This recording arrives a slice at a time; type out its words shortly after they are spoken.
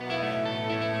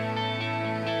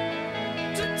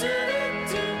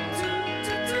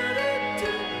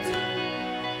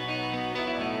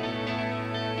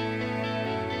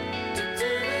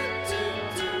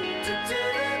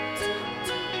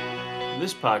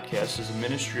This podcast is a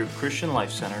ministry of Christian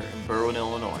Life Center in Berwyn,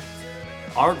 Illinois.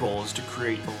 Our goal is to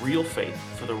create a real faith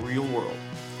for the real world,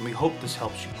 and we hope this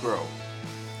helps you grow.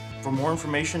 For more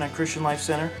information on Christian Life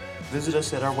Center, visit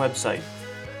us at our website,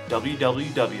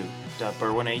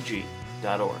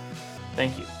 www.berwynag.org.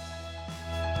 Thank you.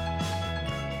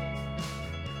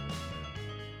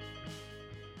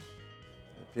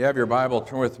 If you have your Bible,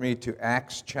 turn with me to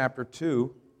Acts chapter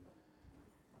 2.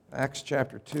 Acts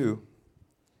chapter 2.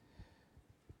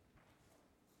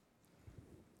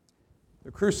 The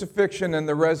crucifixion and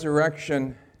the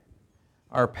resurrection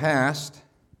are past.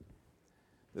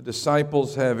 The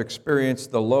disciples have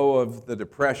experienced the low of the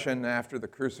depression after the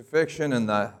crucifixion and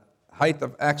the height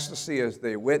of ecstasy as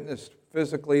they witnessed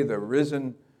physically the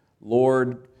risen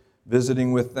Lord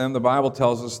visiting with them. The Bible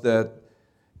tells us that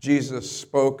Jesus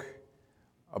spoke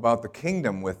about the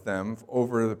kingdom with them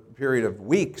over the period of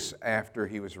weeks after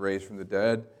he was raised from the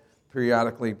dead,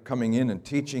 periodically coming in and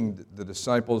teaching the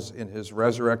disciples in his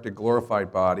resurrected,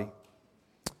 glorified body.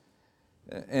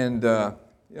 And the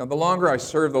longer I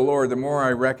serve the Lord, the more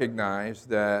I recognize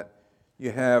that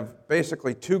you have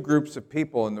basically two groups of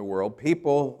people in the world: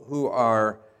 people who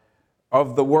are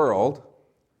of the world,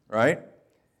 right,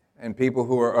 and people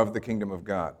who are of the kingdom of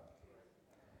God.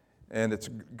 And it's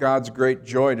God's great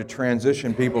joy to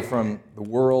transition people from the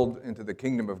world into the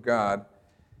kingdom of God.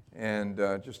 And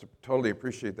just to totally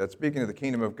appreciate that. Speaking of the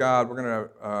kingdom of God, we're going to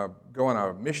go on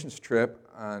a missions trip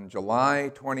on July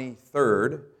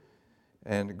 23rd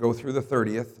and go through the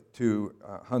 30th to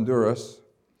Honduras,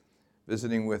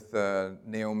 visiting with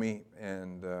Naomi,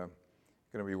 and going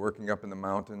to be working up in the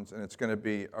mountains. And it's going to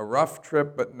be a rough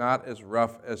trip, but not as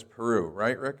rough as Peru.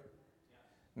 Right, Rick?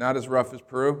 Not as rough as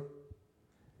Peru?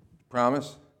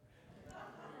 Promise?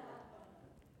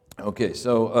 Okay,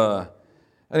 so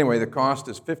anyway, the cost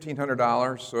is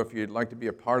 $1,500, so if you'd like to be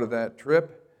a part of that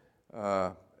trip,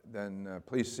 then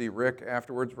please see Rick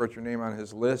afterwards, write your name on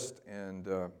his list, and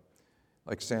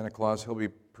like Santa Claus, he'll be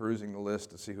perusing the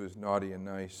list to see who's naughty and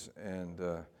nice, and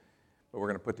but we're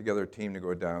going to put together a team to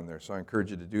go down there, so I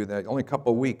encourage you to do that. Only a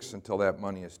couple of weeks until that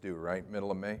money is due, right?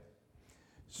 Middle of May.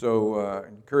 So I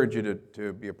encourage you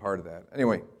to be a part of that.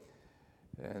 Anyway,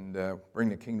 and bring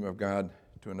the kingdom of God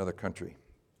to another country.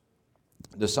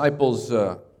 Disciples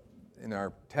in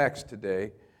our text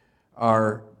today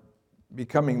are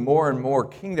becoming more and more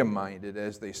kingdom-minded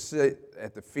as they sit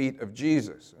at the feet of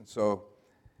Jesus. And so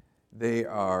they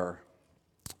are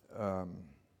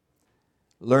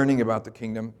learning about the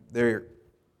kingdom. They're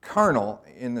carnal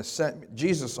in the sense.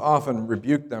 Jesus often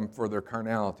rebuked them for their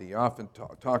carnality. He often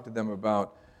talked to them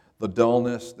about the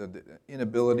dullness, the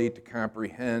inability to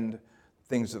comprehend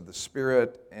things of the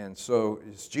Spirit. And so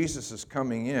as Jesus is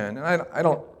coming in, and I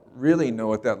don't really know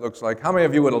what that looks like. How many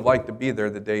of you would have liked to be there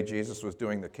the day Jesus was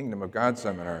doing the Kingdom of God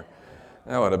seminar?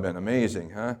 That would have been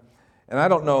amazing, huh? And I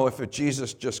don't know if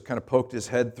Jesus just kind of poked his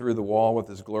head through the wall with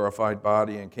his glorified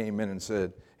body and came in and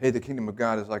said, hey, the kingdom of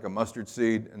God is like a mustard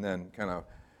seed, and then kind of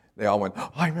they all went, oh,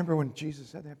 I remember when Jesus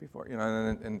said that before,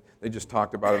 and they just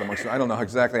talked about it amongst them. I don't know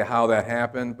exactly how that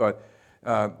happened, but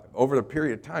over the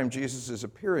period of time, Jesus is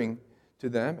appearing to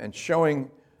them and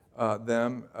showing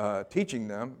them, teaching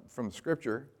them from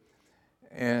Scripture,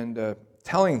 and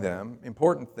telling them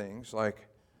important things like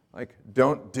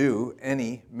don't do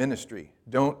any ministry,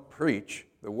 don't preach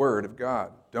the Word of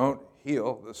God, don't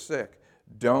heal the sick,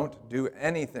 don't do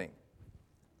anything.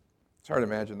 It's hard to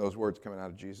imagine those words coming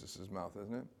out of Jesus' mouth,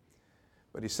 isn't it?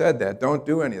 But he said that, don't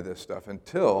do any of this stuff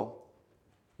until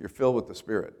you're filled with the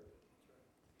Spirit.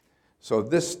 So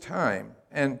this time,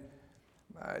 and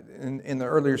in the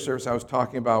earlier service, I was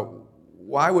talking about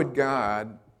why would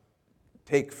God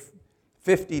take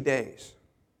 50 days,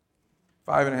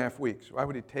 5.5 weeks? Why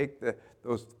would he take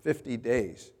those 50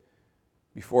 days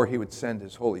before he would send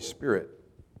his Holy Spirit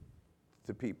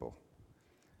to people?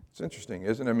 It's interesting,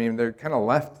 isn't it? I mean, they're kind of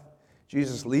left.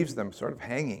 Jesus leaves them sort of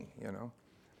hanging,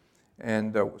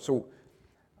 And so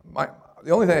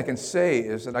the only thing I can say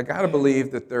is that I got to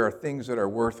believe that there are things that are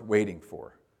worth waiting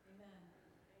for.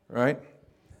 Right?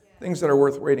 Things that are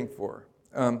worth waiting for.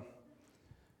 And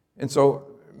so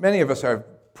many of us have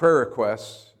prayer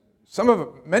requests.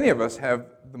 Many of us have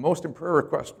the most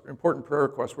important prayer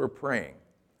request we're praying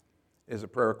is a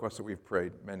prayer request that we've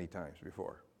prayed many times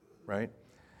before, right?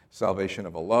 Salvation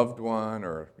of a loved one,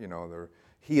 or the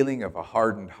healing of a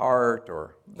hardened heart,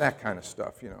 or that kind of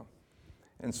stuff,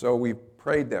 And so we've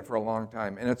prayed that for a long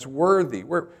time, and it's worthy.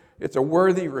 It's a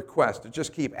worthy request to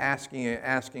just keep asking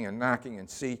and knocking and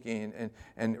seeking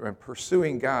and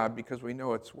pursuing God because we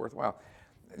know it's worthwhile.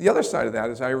 The other side of that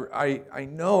is I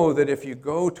know that if you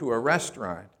go to a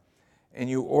restaurant and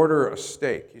you order a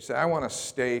steak, you say, I want a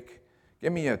steak,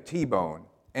 give me a T-bone,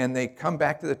 and they come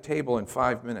back to the table in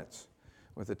 5 minutes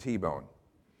with a T-bone,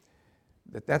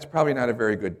 that's probably not a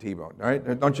very good T-bone,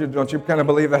 right? Don't you kind of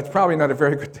believe that's probably not a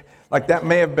very good, like that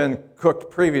may have been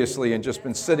cooked previously and just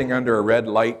been sitting under a red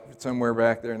light somewhere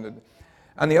back there.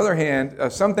 On the other hand,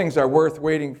 some things are worth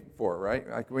waiting for, right?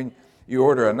 Like when you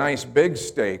order a nice big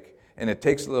steak and it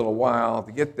takes a little while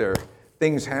to get there,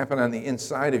 things happen on the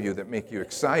inside of you that make you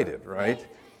excited, right?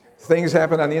 Things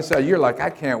happen on the inside. You're like, I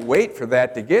can't wait for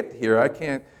that to get here.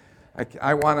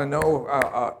 I want to know.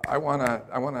 I want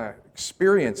to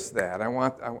experience that.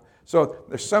 So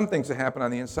there's some things that happen on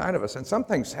the inside of us, and some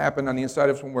things happen on the inside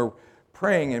of us when we're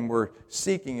praying and we're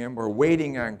seeking Him, we're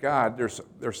waiting on God.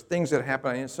 There's things that happen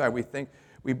on the inside.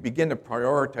 We begin to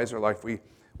prioritize our life.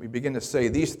 We begin to say,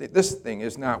 this thing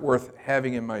is not worth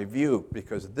having in my view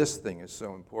because this thing is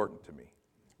so important to me,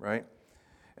 right?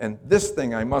 And this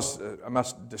thing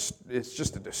it's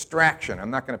just a distraction. I'm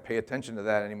not going to pay attention to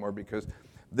that anymore because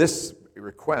this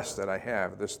request that I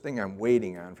have, this thing I'm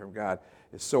waiting on from God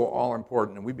is so all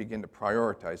important, and we begin to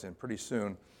prioritize. And pretty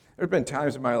soon, there have been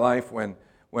times in my life when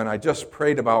I just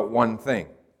prayed about one thing.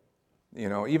 You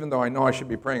know, even though I know I should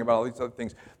be praying about all these other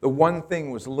things, the one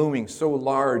thing was looming so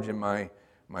large in my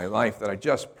life that I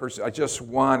just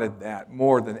wanted that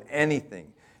more than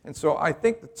anything. And so I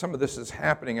think that some of this is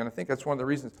happening, and I think that's one of the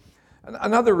reasons.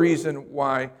 Another reason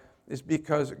why is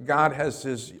because God has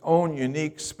His own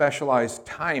unique, specialized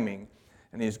timing,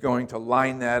 and He's going to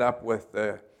line that up with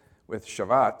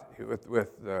Shavuot,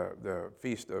 with the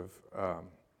feast of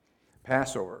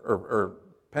Passover or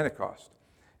Pentecost.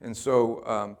 And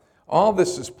so all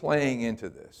this is playing into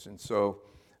this. And so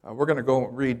we're going to go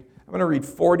read. I'm going to read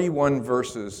 41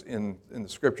 verses in the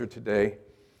Scripture today,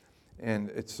 and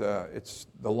it's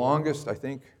the longest, I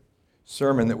think,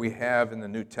 sermon that we have in the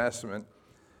New Testament.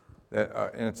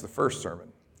 And it's the first sermon.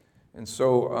 And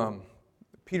so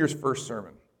Peter's first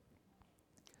sermon.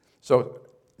 So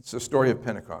it's the story of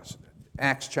Pentecost.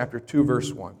 Acts chapter 2,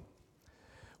 verse 1.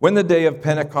 When the day of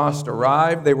Pentecost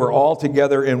arrived, they were all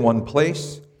together in one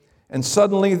place, and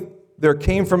suddenly there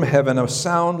came from heaven a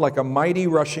sound like a mighty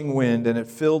rushing wind, and it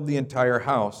filled the entire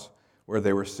house where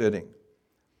they were sitting.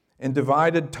 And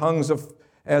divided tongues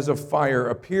as of fire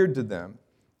appeared to them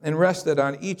and rested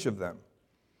on each of them.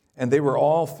 And they were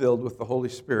all filled with the Holy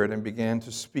Spirit and began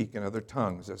to speak in other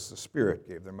tongues as the Spirit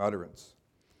gave them utterance.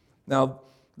 Now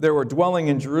there were dwelling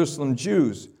in Jerusalem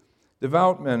Jews,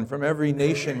 devout men from every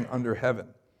nation under heaven.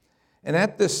 And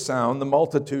at this sound the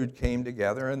multitude came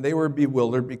together, and they were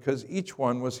bewildered because each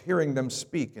one was hearing them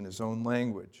speak in his own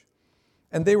language.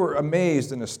 And they were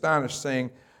amazed and astonished,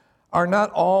 saying, "Are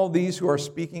not all these who are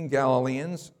speaking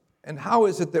Galileans? And how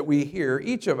is it that we hear,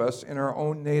 each of us, in our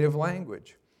own native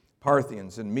language?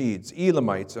 Parthians and Medes,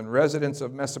 Elamites and residents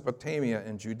of Mesopotamia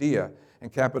and Judea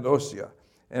and Cappadocia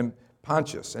and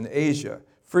Pontus and Asia,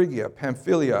 Phrygia,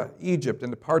 Pamphylia, Egypt,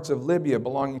 and the parts of Libya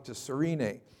belonging to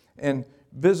Cyrene, and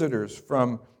visitors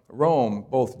from Rome,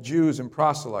 both Jews and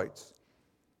proselytes,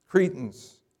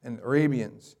 Cretans and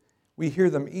Arabians. We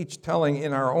hear them each telling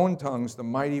in our own tongues the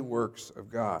mighty works of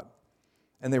God."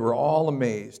 And they were all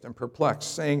amazed and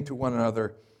perplexed, saying to one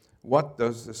another, "What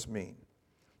does this mean?"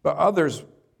 But others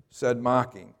said,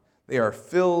 mocking, "They are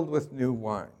filled with new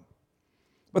wine."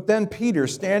 But then Peter,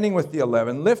 standing with the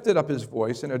 11, lifted up his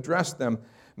voice and addressed them,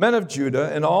 "Men of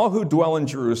Judah and all who dwell in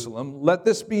Jerusalem, let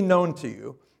this be known to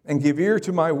you, and give ear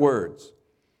to my words.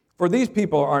 For these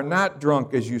people are not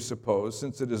drunk as you suppose,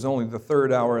 since it is only the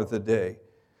third hour of the day.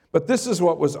 But this is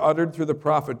what was uttered through the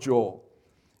prophet Joel.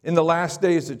 In the last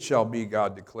days it shall be,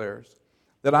 God declares,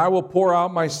 that I will pour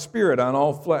out my Spirit on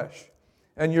all flesh,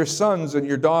 and your sons and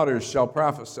your daughters shall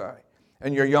prophesy,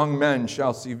 and your young men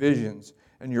shall see visions,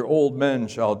 and your old men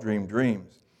shall dream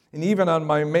dreams. And even on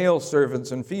my male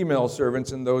servants and female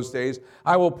servants in those days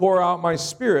I will pour out my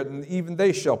Spirit, and even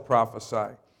they shall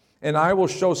prophesy. And I will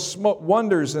show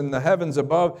wonders in the heavens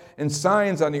above, and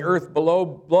signs on the earth below,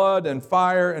 blood and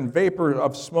fire and vapor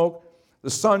of smoke.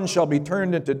 The sun shall be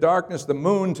turned into darkness, the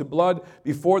moon to blood,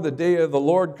 before the day of the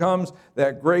Lord comes,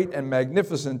 that great and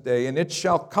magnificent day. And it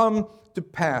shall come to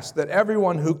pass that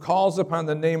everyone who calls upon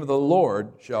the name of the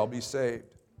Lord shall be saved.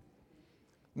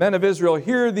 Men of Israel,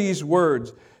 hear these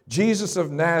words. Jesus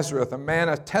of Nazareth, a man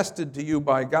attested to you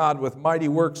by God with mighty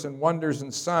works and wonders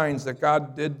and signs that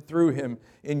God did through him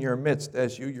in your midst,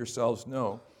 as you yourselves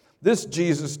know. This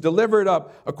Jesus, delivered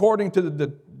up according to the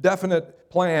definite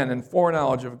plan and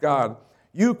foreknowledge of God,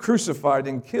 you crucified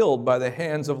and killed by the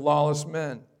hands of lawless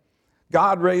men.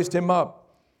 God raised him up,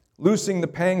 loosing the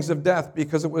pangs of death,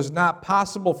 because it was not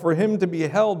possible for him to be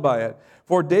held by it.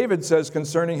 For David says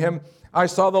concerning him, I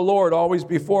saw the Lord always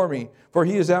before me, for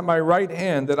he is at my right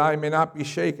hand, that I may not be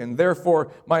shaken.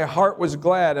 Therefore my heart was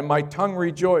glad, and my tongue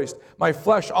rejoiced. My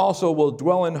flesh also will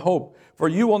dwell in hope. For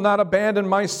you will not abandon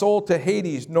my soul to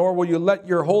Hades, nor will you let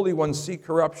your Holy One see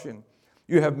corruption.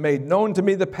 You have made known to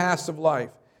me the paths of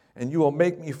life, and you will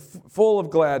make me full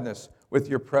of gladness with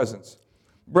your presence.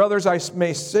 Brothers, I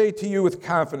may say to you with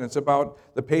confidence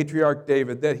about the patriarch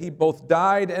David, that he both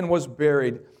died and was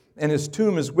buried, and his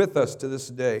tomb is with us to this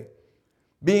day.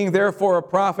 Being therefore a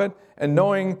prophet, and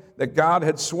knowing that God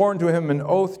had sworn to him an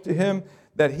oath to him,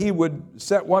 that he would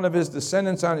set one of his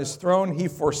descendants on his throne, he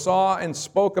foresaw and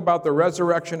spoke about the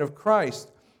resurrection of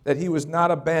Christ, that he was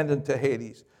not abandoned to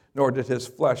Hades, nor did his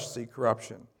flesh see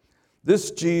corruption.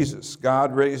 This Jesus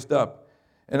God raised up,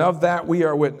 and of that we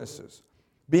are witnesses.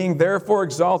 Being therefore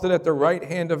exalted at the right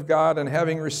hand of God, and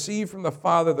having received from the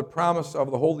Father the promise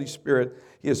of the Holy Spirit,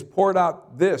 he has poured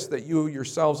out this that you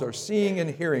yourselves are seeing and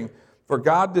hearing. For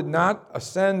God did not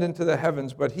ascend into the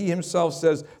heavens, but he himself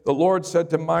says, the Lord said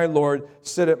to my Lord,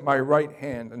 sit at my right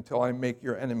hand until I make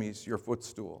your enemies your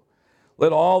footstool.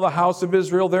 Let all the house of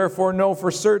Israel therefore know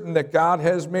for certain that God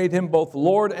has made him both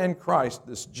Lord and Christ,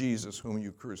 this Jesus whom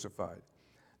you crucified.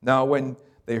 Now when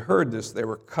they heard this, they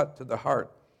were cut to the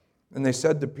heart. And they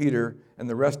said to Peter and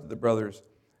the rest of the brothers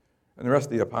and the rest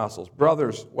of the apostles,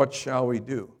 brothers, what shall we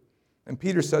do? And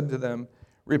Peter said to them,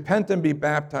 repent and be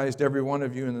baptized, every one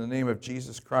of you, in the name of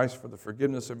Jesus Christ for the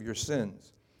forgiveness of your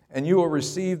sins, and you will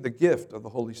receive the gift of the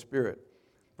Holy Spirit.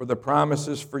 For the promise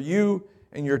is for you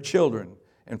and your children,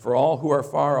 and for all who are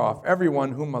far off,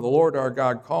 everyone whom the Lord our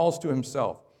God calls to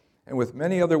himself. And with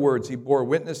many other words he bore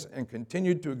witness and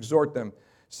continued to exhort them,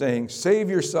 saying, save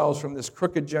yourselves from this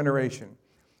crooked generation.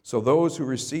 So those who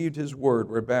received his word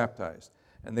were baptized,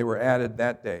 and they were added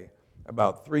that day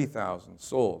about 3,000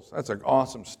 souls. That's an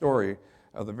awesome story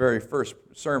of the very first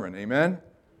sermon. Amen?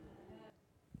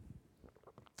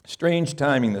 Strange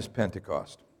timing, this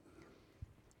Pentecost.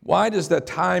 Why does the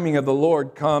timing of the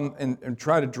Lord come and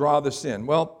try to draw this in?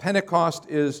 Well, Pentecost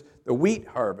is the wheat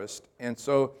harvest, and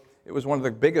so it was one of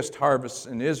the biggest harvests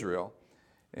in Israel,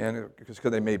 and because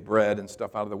they made bread and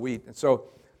stuff out of the wheat. And so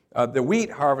the wheat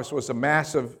harvest was a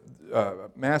massive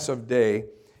day,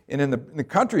 and in the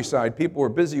countryside, people were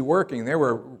busy working. They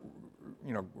were,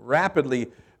 rapidly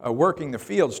working the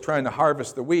fields trying to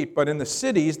harvest the wheat. But in the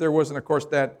cities, there wasn't, of course,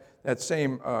 that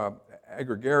same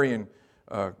agrarian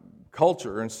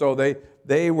culture, and so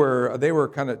they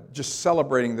were kind of just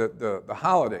celebrating the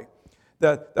holiday.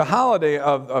 The holiday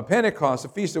of Pentecost, the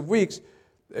Feast of Weeks,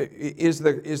 is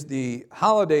the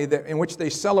holiday in which they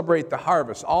celebrate the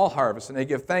harvest, all harvest, and they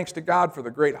give thanks to God for the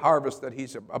great harvest that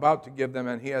he's about to give them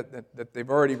and that they've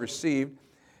already received.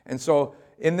 And so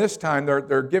in this time,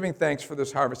 they're giving thanks for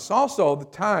this harvest. It's also the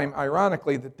time,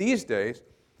 ironically, that these days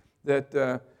that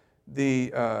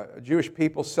the Jewish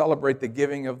people celebrate the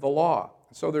giving of the law.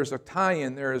 So there's a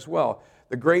tie-in there as well.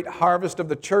 The great harvest of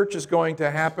the church is going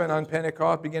to happen on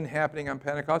Pentecost, begin happening on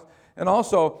Pentecost. And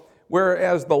also,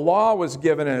 whereas the law was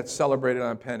given and it's celebrated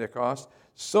on Pentecost,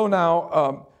 so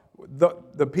now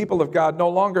the people of God no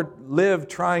longer live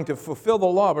trying to fulfill the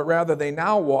law, but rather they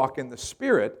now walk in the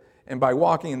Spirit, and by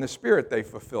walking in the Spirit, they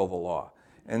fulfill the law.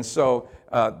 And so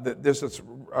there's this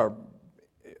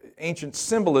ancient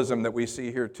symbolism that we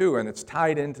see here too, and it's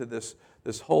tied into this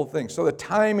whole thing. So the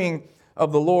timing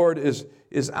of the Lord is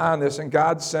on this, and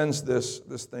God sends this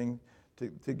thing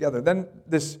together. Then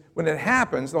when it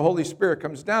happens, the Holy Spirit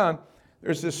comes down,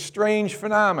 there's this strange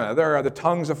phenomena. There are the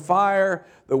tongues of fire,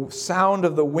 the sound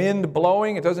of the wind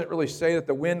blowing. It doesn't really say that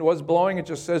the wind was blowing. It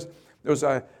just says there was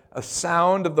a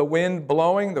sound of the wind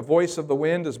blowing. The voice of the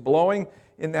wind is blowing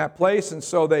in that place. And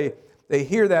so they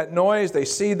hear that noise. They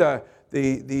see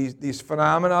these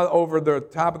phenomena over the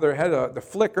top of their head, the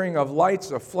flickering of lights,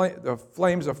 the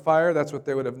flames of fire. That's what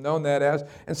they would have known that as.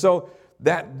 And so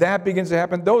that begins to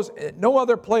happen. No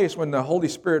other place when the Holy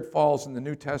Spirit falls in the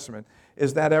New Testament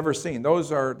is that ever seen.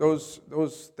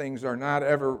 Those things are not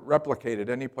ever replicated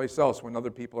anyplace else when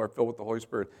other people are filled with the Holy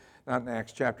Spirit. Not in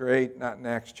Acts chapter 8, not in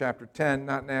Acts chapter 10,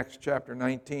 not in Acts chapter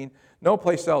 19. No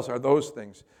place else are those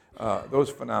things, those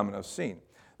phenomena seen.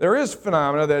 There is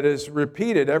phenomena that is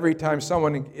repeated every time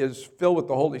someone is filled with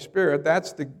the Holy Spirit.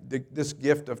 That's this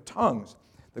gift of tongues,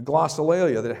 the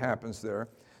glossolalia that happens there.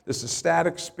 This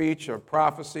ecstatic speech of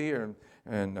prophecy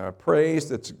and praise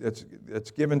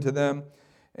that's given to them.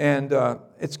 And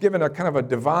it's given a kind of a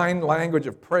divine language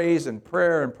of praise and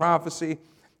prayer and prophecy.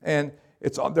 And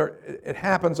it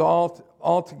happens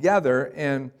all together.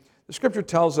 And the Scripture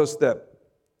tells us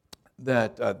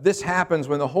that this happens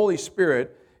when the Holy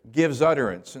Spirit gives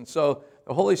utterance. And so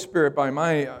the Holy Spirit, by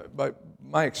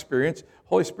my experience,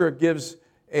 Holy Spirit gives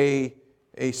a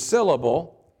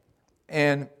syllable,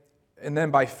 and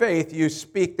then by faith you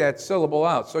speak that syllable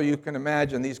out. So you can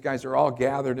imagine these guys are all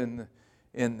gathered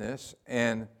in this,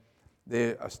 and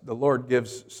the Lord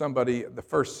gives somebody the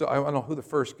first. I don't know who the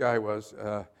first guy was.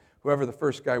 Whoever the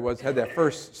first guy was had that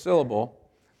first syllable.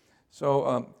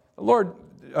 So the Lord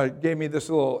gave me this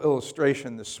little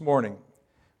illustration this morning.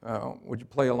 Would you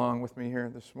play along with me here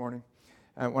this morning?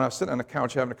 When I was sitting on the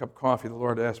couch having a cup of coffee, the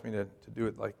Lord asked me to do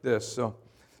it like this. So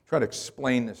try to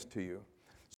explain this to you.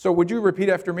 So would you repeat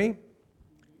after me?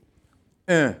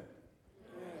 Now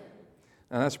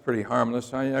that's pretty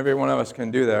harmless. Every one of us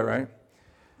can do that, right?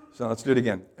 So let's do it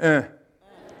again.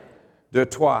 Deux,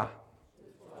 trois.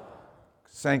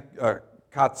 Cinq,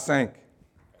 quatre, cinq.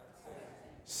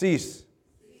 Six.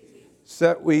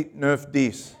 Sept, huit, neuf,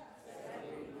 dix.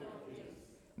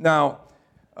 Now,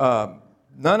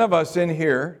 none of us in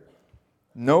here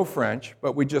know French,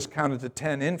 but we just counted to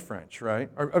 10 in French, right?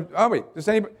 Wait, does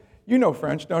anybody, you know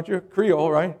French, don't you?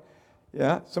 Creole, right?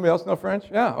 Yeah, somebody else know French?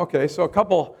 Yeah, okay, so a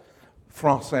couple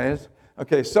Français.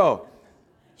 Okay, so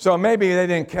maybe they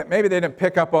didn't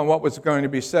pick up on what was going to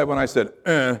be said when I said,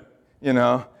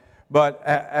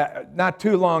 but not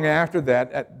too long after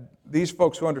that, these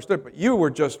folks who understood, but you were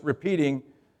just repeating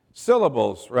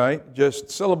syllables, right?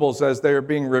 Just syllables as they are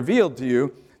being revealed to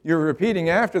you. You're repeating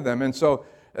after them, and so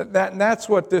that's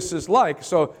what this is like.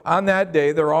 So on that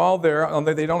day, they're all there.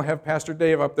 They don't have Pastor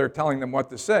Dave up there telling them what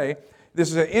to say. This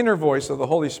is an inner voice of the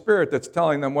Holy Spirit that's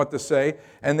telling them what to say,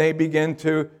 and they begin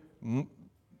to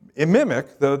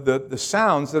mimic the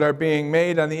sounds that are being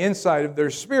made on the inside of their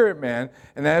spirit man.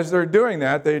 And as they're doing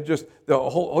that, the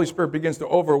Holy Spirit begins to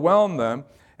overwhelm them,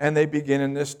 and they begin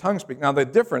in this tongue speak. Now, the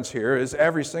difference here is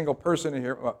every single person in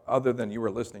here, other than you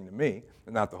were listening to me,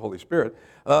 and not the Holy Spirit,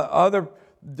 other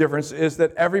difference is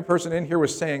that every person in here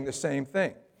was saying the same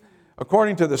thing.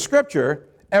 According to the Scripture,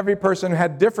 every person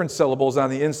had different syllables on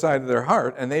the inside of their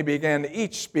heart, and they began to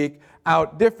each speak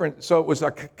out different. So it was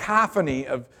a cacophony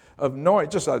of noise,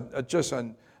 just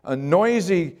a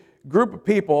noisy group of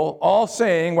people all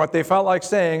saying what they felt like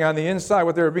saying on the inside,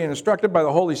 what they were being instructed by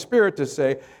the Holy Spirit to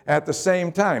say at the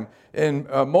same time. And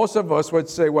most of us would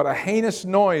say what a heinous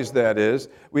noise that is.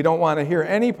 We don't want to hear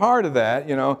any part of that,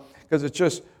 because it's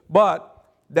just, but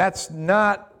that's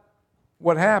not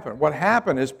what happened. What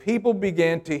happened is people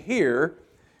began to hear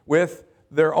with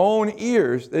their own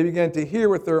ears. They began to hear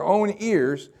with their own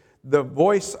ears the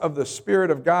voice of the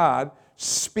Spirit of God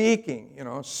speaking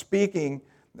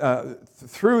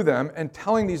through them and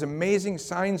telling these amazing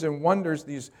signs and wonders,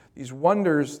 these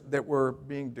wonders that were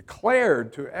being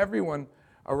declared to everyone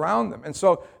around them. And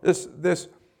so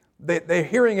they're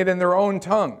hearing it in their own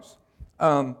tongues.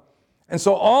 And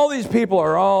so all these people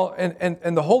are all,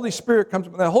 and the Holy Spirit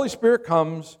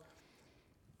comes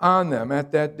on them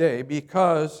at that day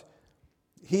because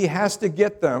He has to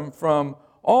get them from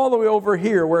all the way over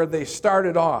here where they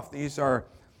started off. These are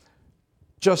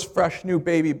just fresh new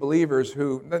baby believers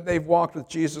who they've walked with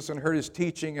Jesus and heard His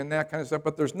teaching and that kind of stuff,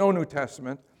 but there's no New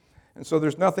Testament, and so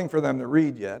there's nothing for them to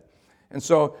read yet. And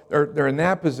so they're in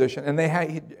that position, and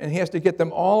He has to get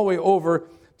them all the way over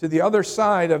to the other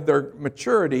side of their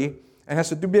maturity, and has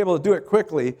to be able to do it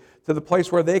quickly to the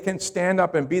place where they can stand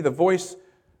up and be the voice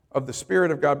of the Spirit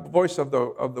of God, the voice of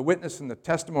the witness and the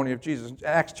testimony of Jesus.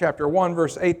 Acts chapter 1,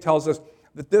 verse 8 tells us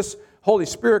that this Holy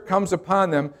Spirit comes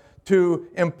upon them to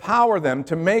empower them,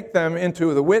 to make them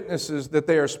into the witnesses that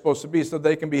they are supposed to be, so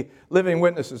they can be living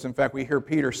witnesses. In fact, we hear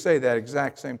Peter say that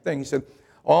exact same thing. He said,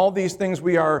 all these things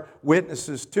we are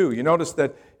witnesses to. You notice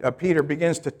that Peter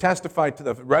begins to testify to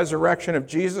the resurrection of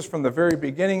Jesus from the very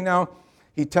beginning now.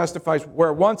 He testifies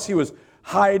where once he was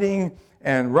hiding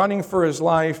and running for his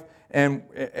life, and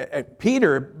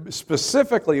Peter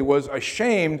specifically was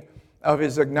ashamed of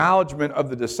his acknowledgement of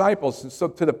the disciples, and so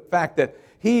to the fact that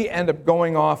he ended up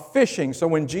going off fishing. So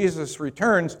when Jesus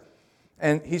returns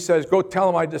and he says, go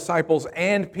tell my disciples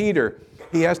and Peter,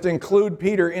 he has to include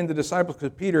Peter in the disciples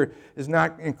because Peter is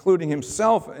not including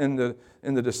himself in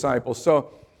the disciples.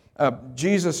 So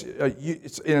Jesus,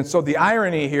 and so the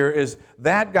irony here is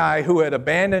that guy who had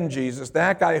abandoned Jesus,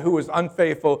 that guy who was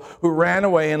unfaithful, who ran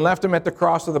away and left him at the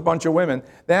cross with a bunch of women,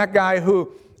 that guy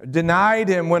who denied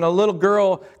him when a little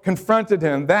girl confronted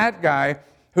him, that guy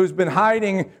who's been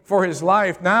hiding for his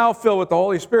life, now filled with the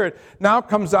Holy Spirit, now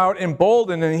comes out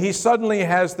emboldened, and he suddenly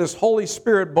has this Holy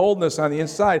Spirit boldness on the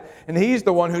inside, and he's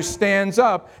the one who stands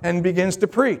up and begins to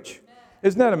preach.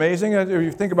 Isn't that amazing? If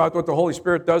you think about what the Holy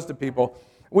Spirit does to people.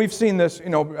 We've seen this,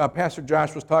 Pastor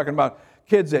Josh was talking about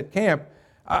kids at camp.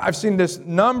 I've seen this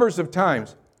numbers of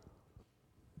times.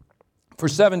 For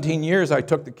 17 years, I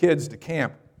took the kids to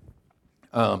camp.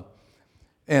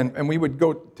 And we would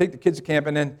go take the kids to camp,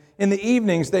 and then in the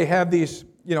evenings, they have these,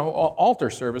 altar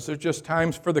service. There's just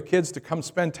times for the kids to come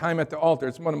spend time at the altar.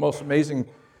 It's one of the most amazing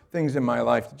things in my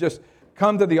life, to just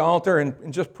come to the altar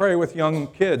and just pray with young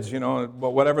kids,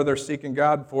 whatever they're seeking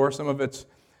God for. Some of it's,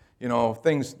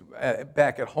 things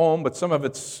back at home, but some of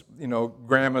it's,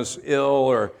 grandma's ill,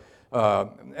 or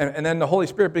and then the Holy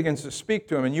Spirit begins to speak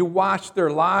to them, and you watch their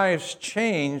lives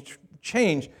change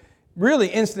really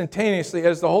instantaneously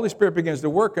as the Holy Spirit begins to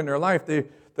work in their life.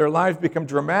 Their lives become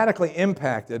dramatically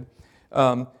impacted.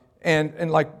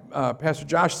 And like Pastor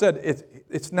Josh said,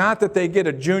 it's not that they get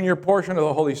a junior portion of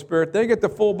the Holy Spirit. They get the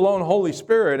full-blown Holy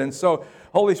Spirit. And so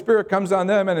Holy Spirit comes on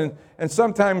them, and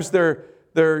sometimes they're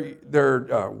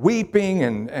weeping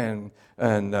and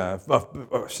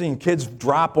seeing kids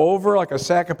drop over like a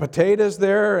sack of potatoes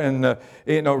there, and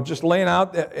just laying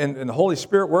out, and the Holy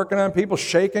Spirit working on people,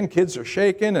 shaking. Kids are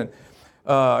shaking, and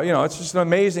it's just an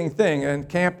amazing thing. And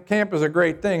camp is a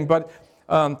great thing, but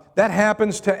that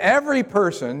happens to every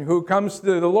person who comes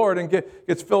to the Lord and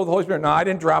gets filled with the Holy Spirit. Now, I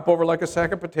didn't drop over like a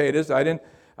sack of potatoes. I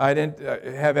didn't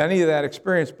have any of that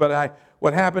experience. But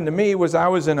what happened to me was I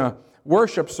was in a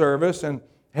worship service and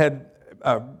had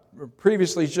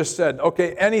previously just said,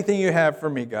 okay, anything you have for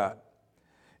me, God.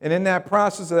 And in that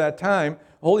process of that time,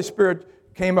 the Holy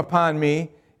Spirit came upon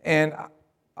me, and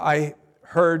I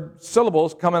heard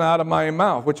syllables coming out of my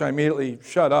mouth, which I immediately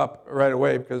shut up right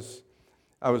away because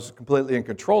I was completely in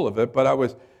control of it. But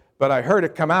I heard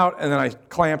it come out, and then I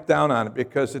clamped down on it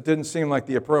because it didn't seem like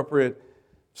the appropriate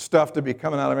stuff to be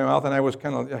coming out of my mouth, and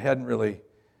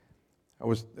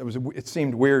it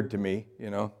seemed weird to me,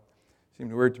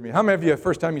 Seemed weird to me. How many of you,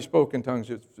 first time you spoke in tongues,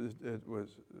 it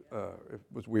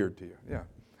was weird to you? Yeah.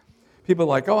 People are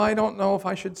like, oh, I don't know if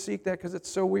I should seek that because it's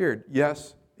so weird.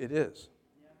 Yes, it is.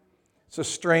 It's a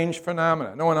strange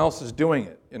phenomenon. No one else is doing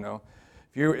it,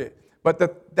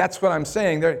 But that's what I'm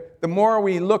saying. The more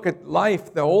we look at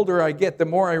life, the older I get, the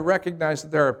more I recognize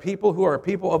that there are people who are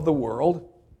people of the world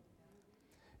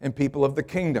and people of the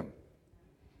kingdom.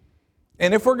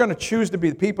 And if we're going to choose to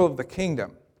be the people of the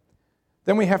kingdom,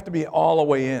 then we have to be all the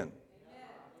way in.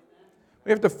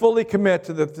 We have to fully commit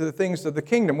to the things of the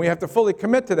kingdom. We have to fully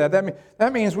commit to that.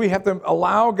 That means we have to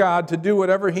allow God to do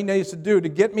whatever He needs to do to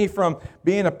get me from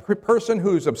being a person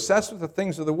who's obsessed with the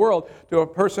things of the world to a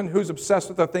person who's obsessed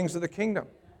with the things of the kingdom.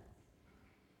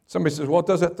 Somebody says, well,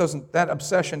 that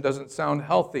obsession doesn't sound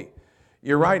healthy.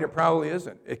 You're right, it probably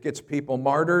isn't. It gets people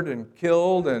martyred and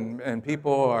killed, and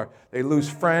people they lose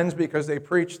friends because they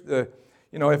preach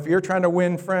if you're trying to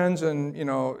win friends and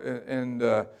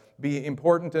be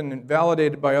important and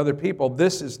validated by other people,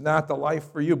 this is not the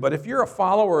life for you. But if you're a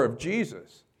follower of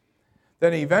Jesus,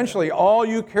 then eventually all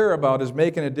you care about is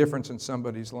making a difference in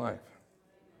somebody's life.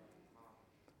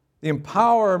 The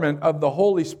empowerment of the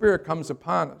Holy Spirit comes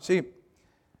upon us. See,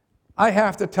 I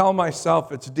have to tell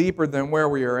myself it's deeper than where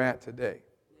we are at today.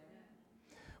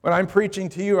 When I'm preaching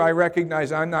to you, I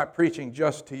recognize I'm not preaching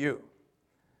just to you.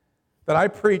 That I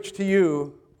preach to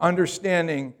you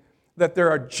understanding that there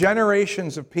are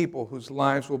generations of people whose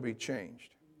lives will be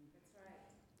changed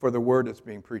for the word that's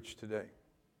being preached today.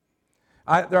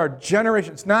 There are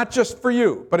generations, not just for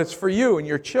you, but it's for you and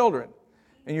your children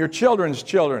and your children's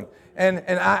children. And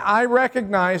I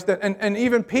recognize that, and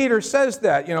even Peter says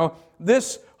that,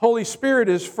 this Holy Spirit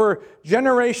is for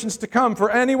generations to come,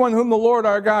 for anyone whom the Lord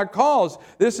our God calls.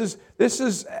 This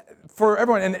is for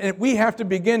everyone, and we have to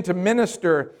begin to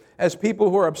minister as people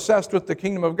who are obsessed with the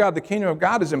kingdom of God. The kingdom of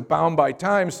God isn't bound by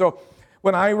time. So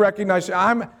when I recognize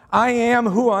I am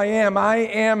who I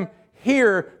am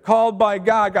here, called by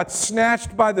God, got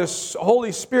snatched by the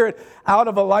Holy Spirit out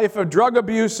of a life of drug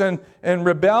abuse and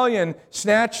rebellion,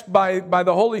 snatched by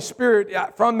the Holy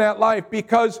Spirit from that life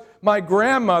because my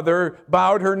grandmother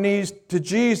bowed her knees to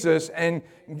Jesus and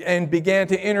began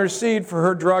to intercede for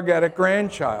her drug addict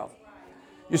grandchild.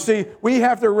 You see, we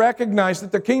have to recognize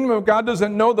that the kingdom of God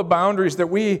doesn't know the boundaries that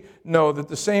we know, that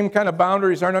the same kind of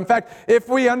boundaries aren't. In fact, if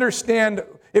you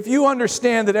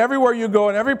understand that everywhere you go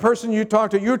and every person you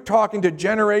talk to, you're talking to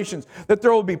generations, that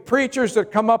there will be preachers that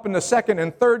come up in the second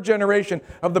and third generation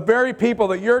of the very people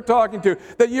that you're talking to,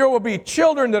 that there will be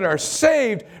children that are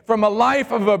saved from a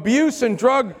life of abuse and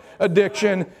drug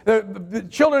addiction, the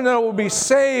children that will be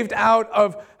saved out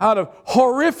of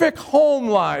horrific home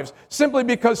lives simply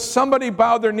because somebody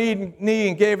bowed their knee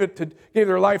and gave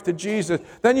their life to Jesus.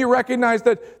 Then you recognize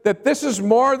that this is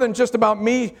more than just about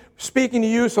me speaking to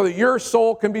you so that your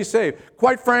soul can be saved.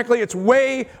 Quite frankly, it's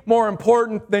way more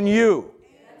important than you.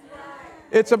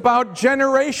 It's about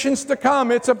generations to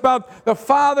come. It's about the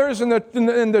fathers and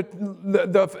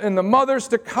the mothers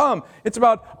to come. It's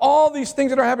about all these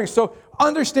things that are happening. So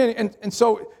understanding, and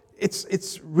so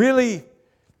it's really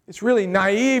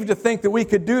naive to think that we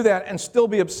could do that and still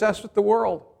be obsessed with the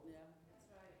world.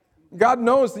 God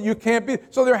knows that you can't be.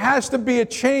 So there has to be a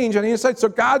change on the inside. So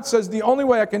God says the only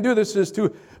way I can do this is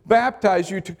to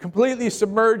baptize you, to completely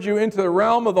submerge you into the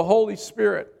realm of the Holy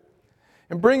Spirit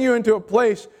and bring you into a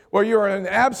place where you are in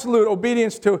absolute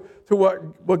obedience to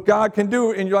what God can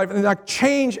do in your life, and not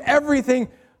change everything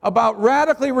about,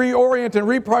 radically reorient and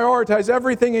reprioritize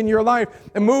everything in your life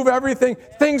and move everything,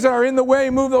 things that are in the way,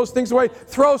 move those things away,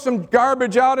 throw some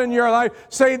garbage out in your life,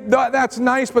 say that's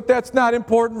nice but that's not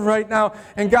important right now,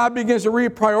 and God begins to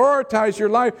reprioritize your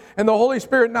life, and the Holy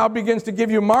Spirit now begins to give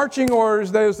you marching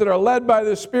orders. Those that are led by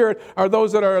the Spirit are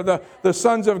those that are the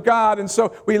sons of God, and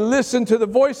so we listen to the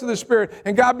voice of the Spirit,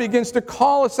 and God begins to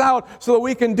call us out so that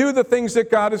we can do the things that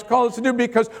God has called us to do,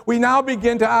 because we now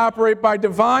begin to operate by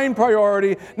divine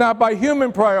priority, not by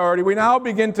human priority. We now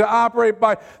begin to operate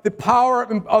by the power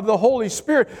of the Holy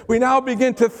Spirit. We now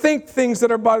begin to think things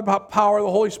that are by the power of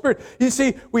the Holy Spirit. You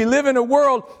see, we live in a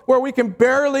world where we can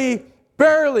barely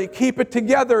keep it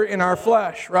together in our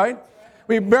flesh, right?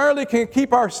 We barely can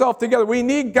keep ourselves together. We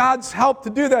need God's help to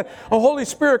do that. The Holy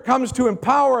Spirit comes to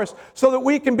empower us so that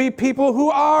we can be people who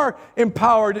are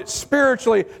empowered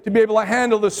spiritually to be able to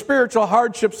handle the spiritual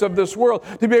hardships of this world,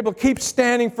 to be able to keep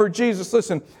standing for Jesus.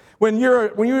 Listen, when you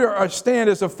are stand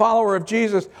as a follower of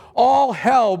Jesus, all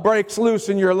hell breaks loose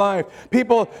in your life.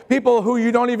 People who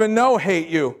you don't even know hate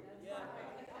you.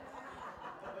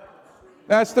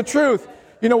 That's the truth.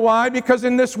 You know why? Because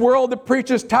in this world that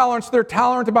preaches tolerance, they're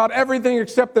tolerant about everything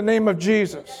except the name of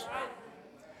Jesus.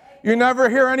 You never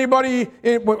hear anybody,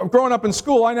 growing up in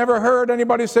school, I never heard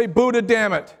anybody say, Buddha,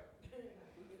 damn it.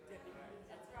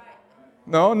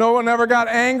 No one ever got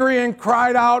angry and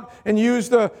cried out and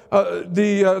used the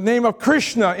name of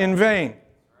Krishna in vain.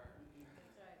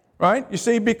 Right? You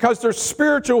see, because there's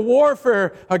spiritual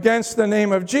warfare against the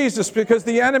name of Jesus, because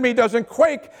the enemy doesn't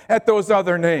quake at those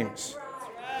other names.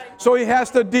 So he has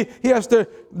to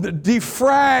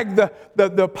defrag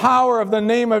the power of the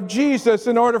name of Jesus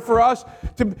in order for us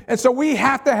to, and so we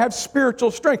have to have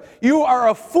spiritual strength. You are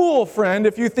a fool, friend,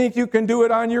 if you think you can do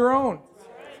it on your own.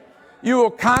 You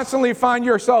will constantly find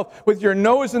yourself with your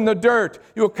nose in the dirt.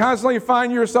 You will constantly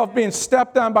find yourself being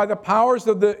stepped on by the powers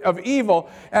of evil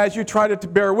as you try to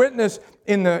bear witness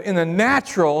in the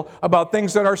natural about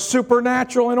things that are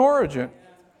supernatural in origin.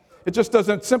 It just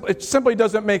simply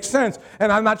doesn't make sense.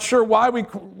 And I'm not sure why we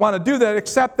want to do that,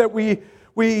 except that we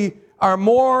are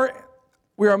more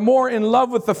in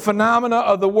love with the phenomena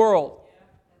of the world.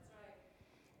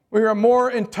 We are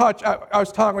more in touch. I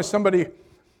was talking with somebody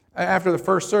after the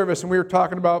first service, and we were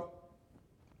talking about,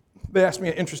 they asked me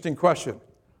an interesting question.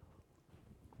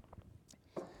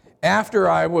 After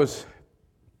I was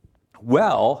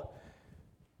well,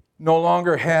 no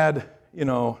longer had,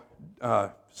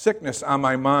 sickness on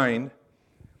my mind,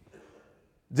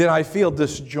 did I feel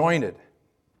disjointed?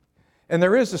 And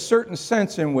there is a certain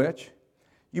sense in which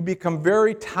you become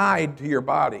very tied to your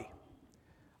body.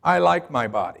 I like my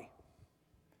body.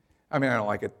 I mean, I don't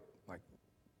like it.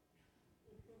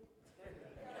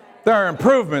 There are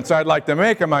improvements I'd like to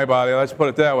make in my body, let's put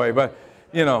it that way. But,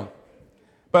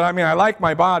 I mean, I like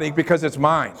my body because it's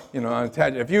mine.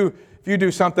 If you do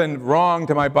something wrong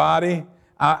to my body,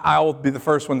 I'll be the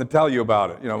first one to tell you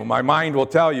about it. My mind will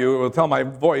tell you, it will tell my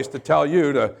voice to tell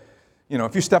you to,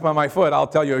 if you step on my foot, I'll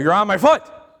tell you, you're on my foot.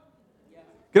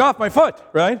 Get off my foot,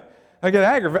 right? I get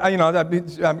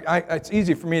aggravated. It's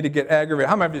easy for me to get aggravated.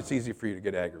 How many of it's easy for you to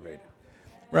get aggravated?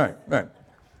 Right.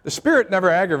 The Spirit never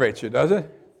aggravates you, does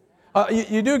it?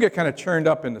 You do get kind of churned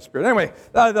up in the Spirit. Anyway,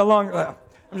 I'm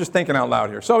just thinking out loud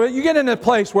here. So you get in a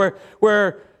place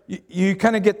where you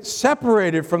kind of get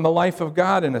separated from the life of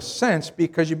God in a sense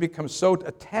because you become so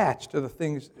attached to the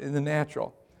things in the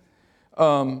natural.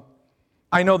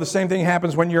 I know the same thing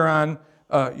happens when you're on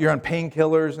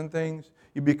painkillers and things.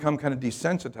 You become kind of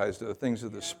desensitized to the things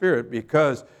of the Spirit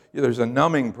because there's a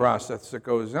numbing process that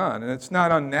goes on. And it's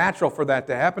not unnatural for that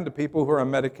to happen to people who are on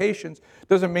medications.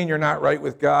 Doesn't mean you're not right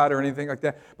with God or anything like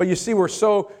that. But you see,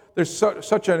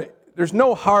 there's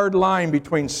no hard line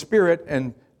between spirit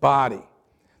and body.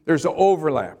 There's an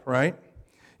overlap, right?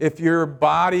 If your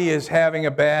body is having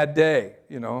a bad day,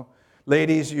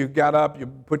 ladies, you got up, you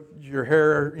put your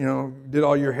hair, did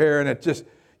all your hair, and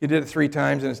you did it 3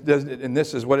 times, and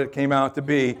this is what it came out to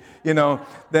be,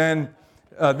 then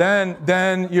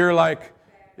you're like,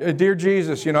 dear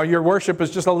Jesus, your worship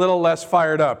is just a little less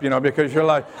fired up, because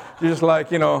you're just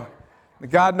like,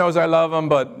 God knows I love him,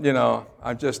 but,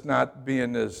 I'm just not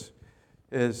being I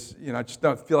just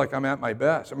don't feel like I'm at my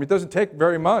best. I mean, it doesn't take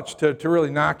very much to really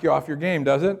knock you off your game,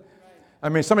 does it? I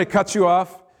mean, somebody cuts you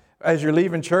off as you're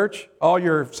leaving church, all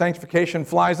your sanctification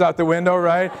flies out the window,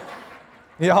 right?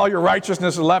 All your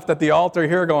righteousness is left at the altar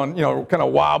here going, kind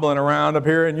of wobbling around up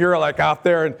here, and you're like out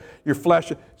there and your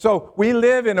flesh. So we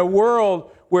live in a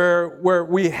world where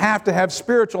we have to have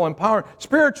spiritual empowerment.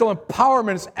 Spiritual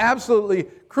empowerment is absolutely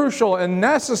crucial and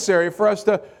necessary for us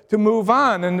to move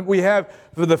on. And we have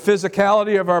the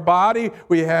physicality of our body.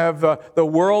 We have the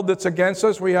world that's against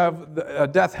us. We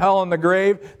have death, hell, and the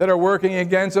grave that are working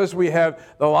against us. We have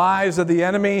the lies of the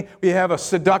enemy. We have a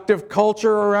seductive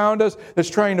culture around us that's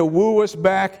trying to woo us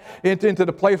back into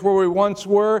the place where we once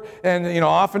were. And,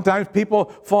 oftentimes people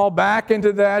fall back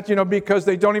into that, because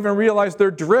they don't even realize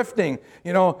they're drifting.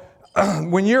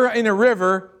 When you're in a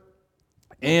river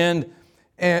and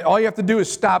all you have to do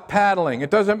is stop paddling.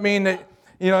 It doesn't mean that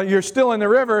you're still in the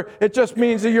river. It just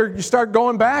means that you start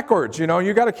going backwards. You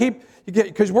got to keep,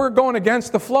 because we're going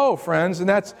against the flow, friends, and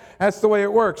that's the way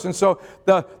it works. And so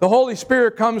the Holy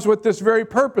Spirit comes with this very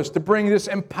purpose, to bring this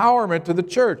empowerment to the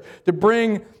church, to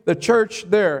bring the church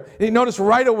there. And you notice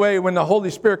right away when the Holy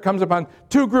Spirit comes upon,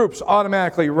 two groups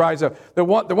automatically rise up. The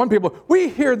one people, we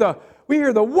hear the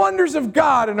wonders of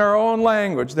God in our own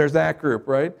language. There's that group,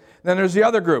 right? Then there's the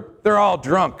other group. They're all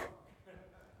drunk,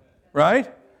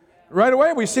 right? Right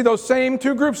away, we see those same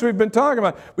two groups we've been talking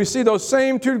about. We see those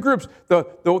same two groups,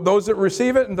 those that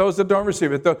receive it and those that don't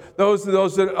receive it, those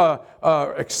that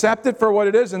accept it for what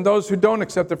it is and those who don't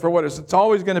accept it for what it is. It's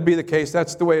always going to be the case.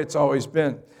 That's the way it's always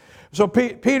been. So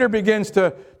Peter begins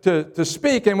to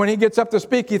speak, and when he gets up to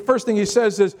speak, the first thing he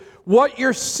says is, what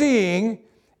you're seeing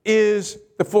is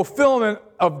the fulfillment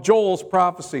of Joel's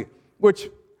prophecy, which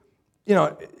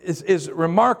is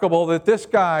remarkable that this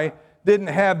guy didn't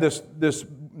have this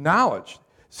knowledge.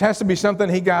 This has to be something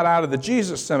he got out of the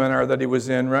Jesus seminar that he was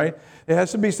in, right? It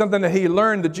has to be something that he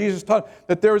learned, that Jesus taught,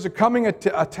 that there was a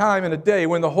time and a day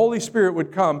when the Holy Spirit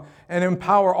would come and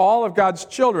empower all of God's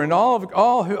children,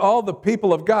 all the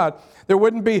people of God. There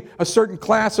wouldn't be a certain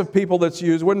class of people that's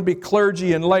used. It wouldn't be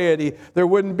clergy and laity. There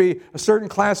wouldn't be a certain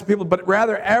class of people, but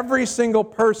rather every single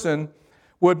person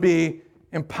would be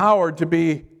empowered to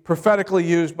be prophetically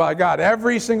used by God.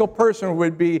 Every single person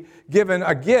would be given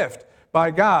a gift by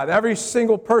God. Every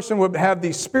single person would have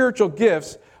these spiritual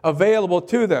gifts available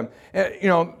to them.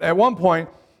 At one point,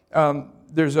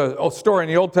 there's a story in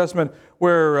the Old Testament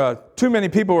where too many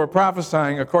people were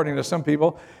prophesying, according to some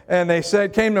people, and they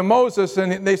came to Moses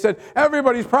and they said,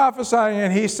 everybody's prophesying,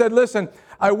 and he said, listen,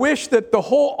 I wish that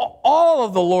all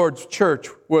of the Lord's church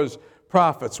was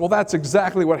prophets. Well, that's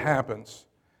exactly what happens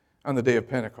on the day of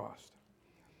Pentecost.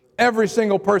 Every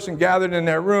single person gathered in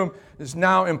that room is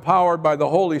now empowered by the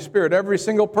Holy Spirit. Every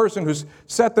single person who's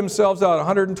set themselves out,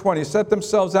 120, set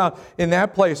themselves out in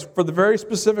that place for the very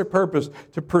specific purpose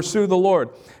to pursue the Lord.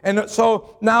 And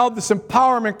so now this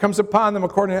empowerment comes upon them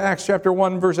according to Acts chapter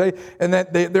 1, verse 8, and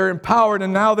that they're empowered,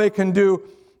 and now they can do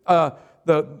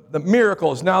the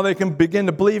miracles. Now they can begin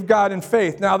to believe God in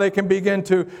faith. Now they can begin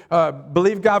to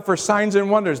believe God for signs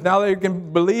and wonders. Now they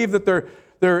can believe that there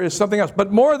is something else.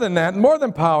 But more than that, more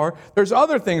than power, there's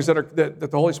other things that the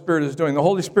Holy Spirit is doing. The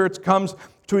Holy Spirit comes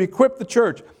to equip the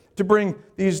church, to bring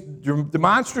these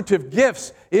demonstrative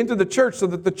gifts into the church so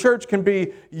that the church can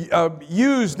be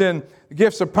used in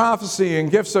gifts of prophecy and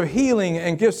gifts of healing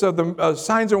and gifts of the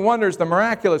signs and wonders, the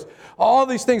miraculous. All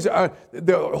these things,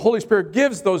 the Holy Spirit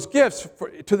gives those gifts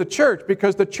to the church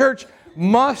because the church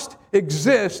must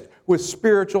exist with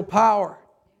spiritual power.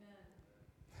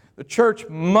 The church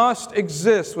must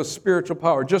exist with spiritual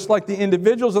power. Just like the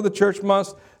individuals of the church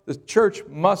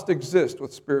must exist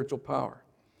with spiritual power.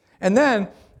 And then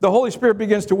the Holy Spirit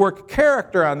begins to work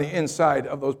character on the inside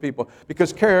of those people,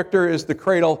 because character is the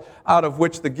cradle out of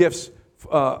which the gifts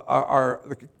is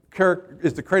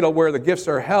the cradle where the gifts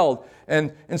are held.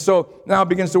 And so now it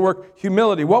begins to work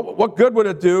humility. What good would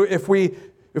it do if we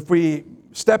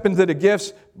step into the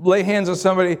gifts, lay hands on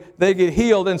somebody, they get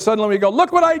healed, and suddenly we go,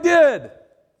 look what I did!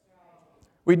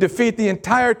 We defeat the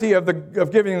entirety of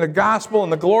giving the gospel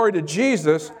and the glory to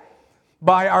Jesus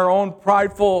by our own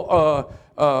prideful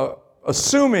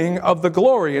assuming of the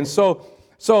glory. And so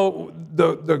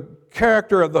the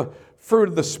character of the fruit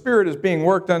of the Spirit is being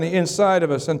worked on the inside of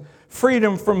us, and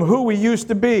freedom from who we used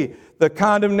to be, the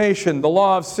condemnation, the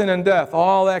law of sin and death,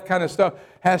 all that kind of stuff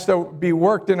has to be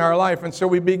worked in our life. And so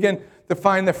we begin to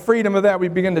find the freedom of that, we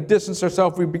begin to distance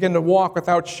ourselves. We begin to walk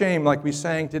without shame, like we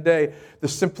sang today. The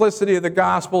simplicity of the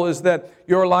gospel is that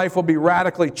your life will be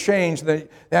radically changed.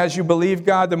 That as you believe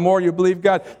God, the more you believe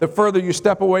God, the further you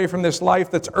step away from this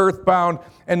life that's earthbound,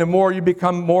 and the more you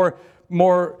become more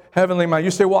heavenly minded.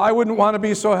 You say, well, I wouldn't want to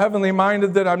be so heavenly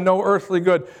minded that I'm no earthly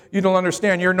good. You don't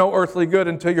understand. You're no earthly good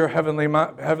until you're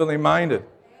heavenly minded.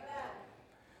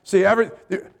 See,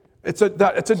 it's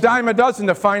a dime a dozen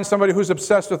to find somebody who's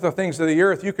obsessed with the things of the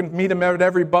earth. You can meet them at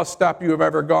every bus stop you have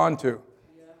ever gone to.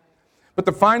 But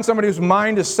to find somebody whose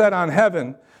mind is set on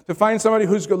heaven, to find somebody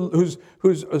whose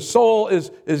soul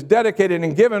is dedicated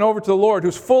and given over to the Lord,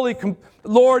 who's fully,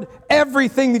 Lord,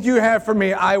 everything that you have for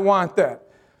me, I want that.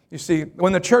 You see,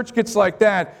 when the church gets like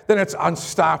that, then it's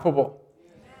unstoppable.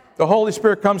 The Holy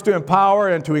Spirit comes to empower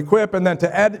and to equip and then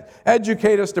to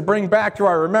educate us, to bring back to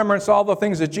our remembrance all the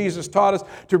things that Jesus taught us,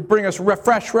 to bring us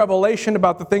fresh revelation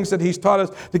about the things that He's taught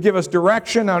us, to give us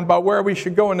direction on about where we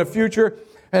should go in the future,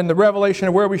 and the revelation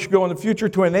of where we should go in the future,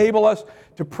 to enable us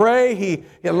to pray. He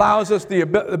allows us the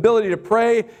ability to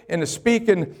pray and to speak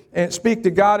and speak to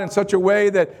God in such a way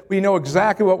that we know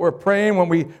exactly what we're praying,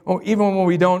 even when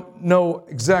we don't know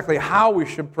exactly how we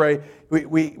should pray.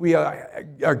 We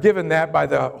are given that by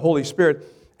the Holy Spirit.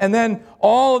 And then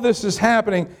all of this is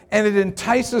happening, and it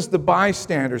entices the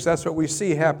bystanders. That's what we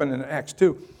see happen in Acts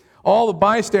 2. All the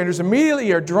bystanders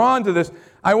immediately are drawn to this.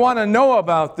 I want to know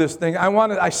about this thing.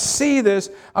 I see this.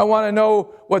 I want to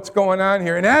know what's going on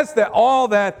here. And as all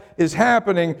that is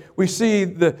happening, we see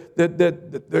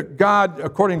that God,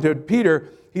 according to Peter,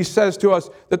 he says to us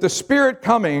that the Spirit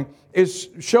coming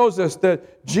shows us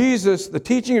that Jesus, the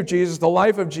teaching of Jesus, the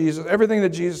life of Jesus, everything that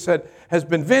Jesus said has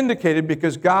been vindicated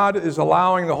because God is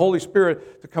allowing the Holy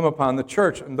Spirit to come upon the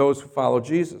church and those who follow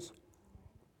Jesus.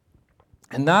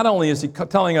 And not only is he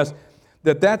telling us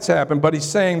that that's happened, but he's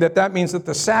saying that means that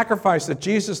the sacrifice that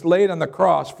Jesus laid on the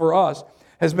cross for us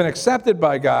has been accepted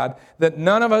by God, that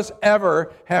none of us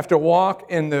ever have to walk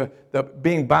in the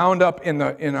being bound up in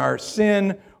our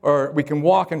sin, or we can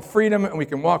walk in freedom, and we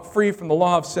can walk free from the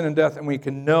law of sin and death, and we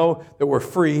can know that we're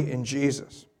free in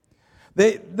Jesus.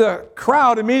 The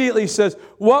crowd immediately says,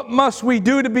 what must we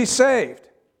do to be saved?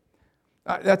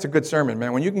 That's a good sermon,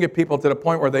 man. When you can get people to the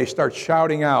point where they start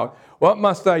shouting out, what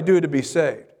must I do to be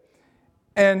saved?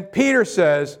 And Peter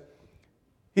says,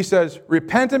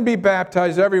 repent and be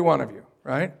baptized, every one of you,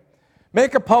 right?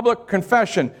 Make a public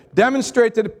confession.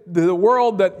 Demonstrate to the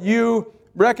world that you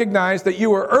recognize that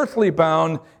you are earthly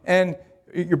bound, and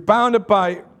you're bounded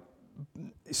by,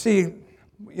 see,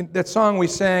 that song we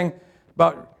sang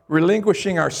about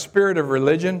relinquishing our spirit of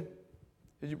religion.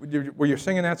 Were you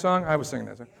singing that song? I was singing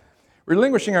that song.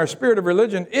 Relinquishing our spirit of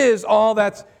religion is all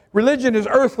that's, religion is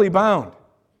earthly bound.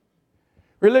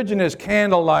 Religion is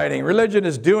candle lighting. Religion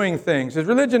is doing things.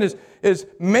 Religion is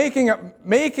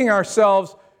making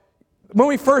ourselves, when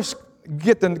we first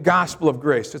get the gospel of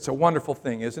grace, it's a wonderful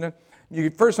thing, isn't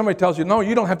it? First somebody tells you, no,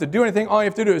 you don't have to do anything. All you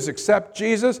have to do is accept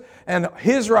Jesus, and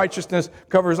His righteousness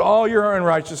covers all your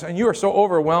unrighteousness, and you are so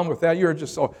overwhelmed with that. You're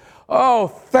just so, oh,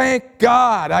 thank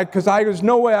God, because there's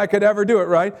no way I could ever do it,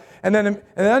 right? And then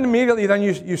immediately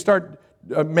you start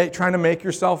trying to make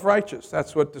yourself righteous.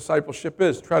 That's what discipleship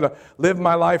is. Try to live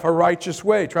my life a righteous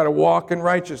way. Try to walk in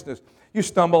righteousness. You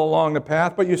stumble along the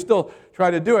path, but you still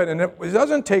try to do it. And it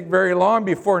doesn't take very long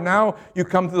before now you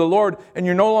come to the Lord and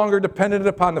you're no longer dependent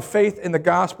upon the faith in the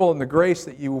gospel and the grace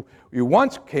that you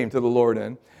once came to the Lord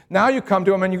in. Now you come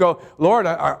to Him and you go, Lord,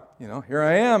 here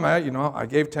I am. I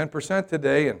gave 10%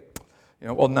 today, and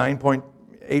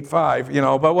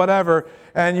 9.85, but whatever.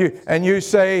 And you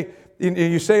say,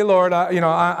 Lord,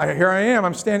 here I am.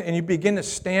 I'm standing, and you begin to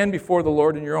stand before the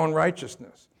Lord in your own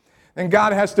righteousness. And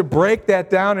God has to break that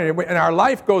down, and our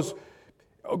life goes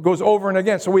over and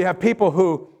again. So we have people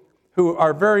who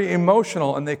are very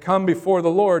emotional, and they come before the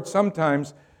Lord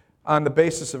sometimes on the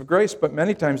basis of grace, but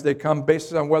many times they come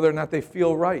based on whether or not they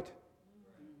feel right.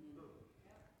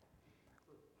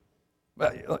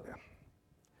 But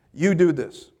you do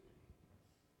this.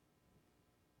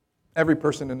 Every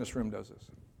person in this room does this.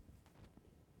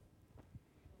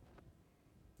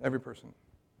 Every person.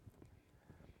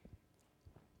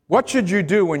 What should you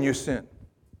do when you sin?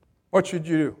 What should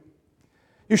you do?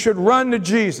 You should run to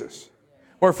Jesus,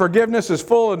 where forgiveness is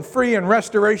full and free, and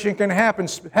restoration can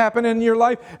happen in your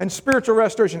life, and spiritual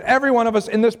restoration. Every one of us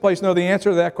in this place know the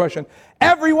answer to that question.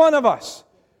 Every one of us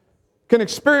can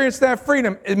experience that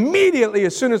freedom immediately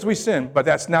as soon as we sin, but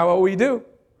that's not what we do.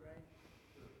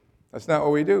 That's not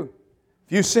what we do.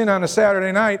 If you sin on a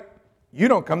Saturday night, you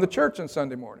don't come to church on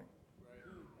Sunday morning.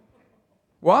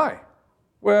 Why?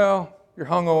 Well, you're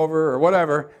hungover or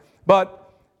whatever,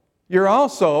 but you're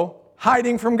also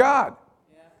hiding from God.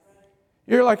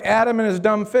 You're like Adam and his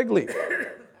dumb fig leaf.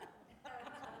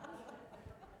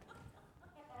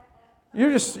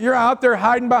 You're out there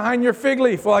hiding behind your fig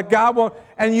leaf, like God won't,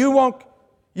 and you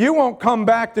won't come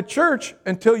back to church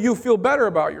until you feel better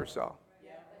about yourself.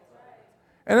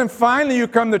 And then finally you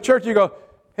come to church, you go,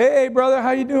 hey brother,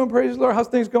 how you doing? Praise the Lord. How's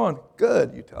things going?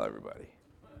 Good, you tell everybody.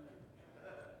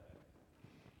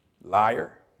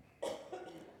 Liar.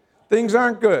 Things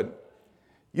aren't good.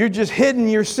 You're just hidden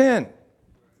your sin.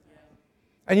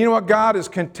 And you know what? God is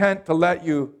content to let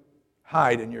you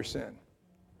hide in your sin.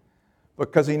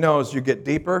 Because he knows you get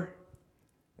deeper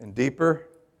and deeper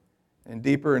and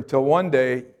deeper until one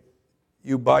day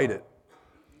you bite it.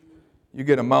 You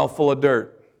get a mouthful of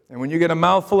dirt. And when you get a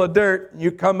mouthful of dirt,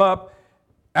 you come up,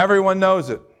 everyone knows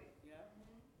it.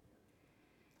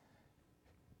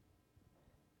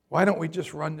 Why don't we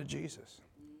just run to Jesus?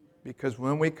 Because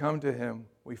when we come to him,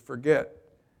 we forget.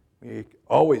 We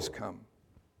always come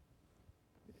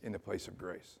in the place of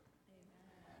grace.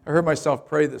 I heard myself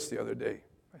pray this the other day.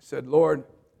 I said, Lord,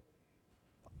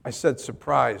 I said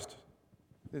surprised.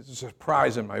 There's a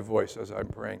surprise in my voice as I'm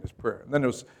praying this prayer. And then it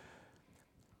was,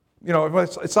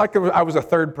 it's like I was a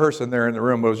third person there in the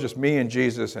room. It was just me and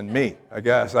Jesus and me, I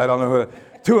guess. I don't know who.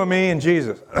 Two of me and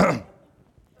Jesus.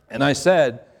 And I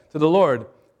said to the Lord,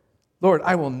 Lord,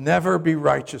 I will never be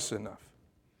righteous enough.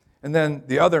 And then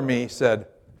the other me said,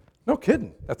 no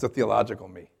kidding. That's a theological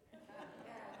me.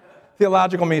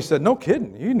 Theological me said, no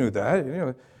kidding. You knew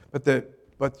that.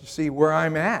 But you see, where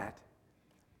I'm at,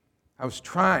 I was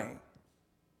trying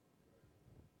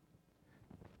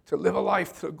to live a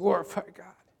life to glorify God.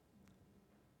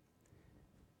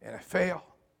 And I fail.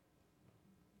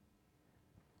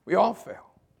 We all fail.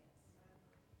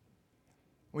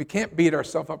 We can't beat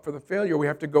ourselves up for the failure. We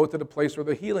have to go to the place where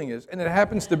the healing is. And it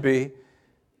happens to be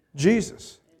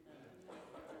Jesus.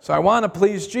 So I want to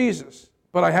please Jesus,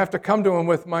 but I have to come to him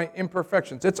with my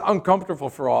imperfections. It's uncomfortable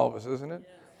for all of us, isn't it?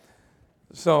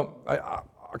 So,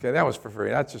 okay, that was for free.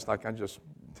 That's just like I'm just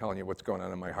telling you what's going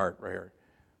on in my heart right here.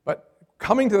 But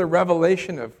coming to the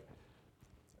revelation of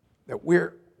that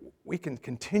we can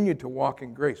continue to walk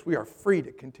in grace. We are free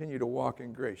to continue to walk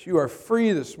in grace. You are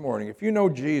free this morning. If you know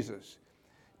Jesus,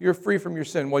 you're free from your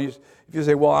sin. Well, if you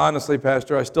say, well, honestly,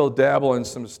 Pastor, I still dabble in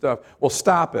some stuff. Well,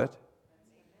 stop it.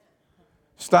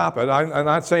 Stop it. I'm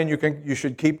not saying you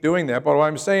should keep doing that, but what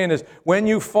I'm saying is when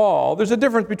you fall, there's a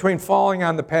difference between falling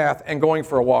on the path and going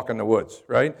for a walk in the woods,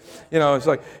 right? It's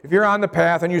like if you're on the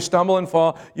path and you stumble and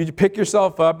fall, you pick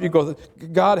yourself up, you go,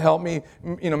 God help me,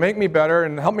 make me better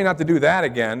and help me not to do that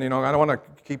again. I don't want to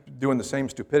keep doing the same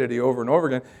stupidity over and over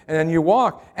again. And then you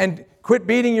walk and quit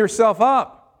beating yourself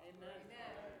up.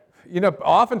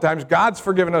 Oftentimes God's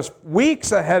forgiven us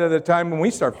weeks ahead of the time when we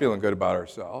start feeling good about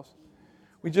ourselves.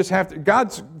 We just have to,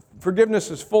 God's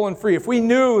forgiveness is full and free. If we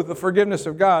knew the forgiveness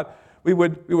of God, we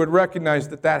would recognize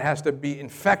that has to be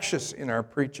infectious in our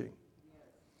preaching.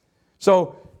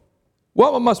 So,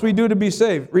 what must we do to be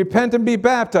saved? Repent and be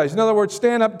baptized. In other words,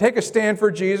 stand up, take a stand for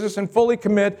Jesus, and fully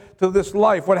commit to this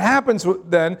life. What happens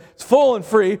then, it's full and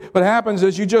free. What happens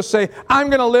is you just say, I'm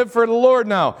going to live for the Lord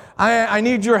now. I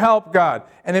need your help, God.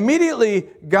 And immediately,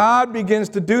 God begins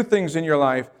to do things in your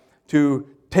life to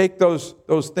take those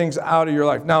things out of your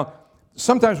life. Now,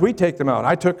 sometimes we take them out.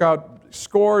 I took out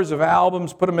scores of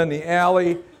albums, put them in the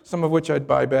alley, some of which I'd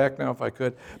buy back now if I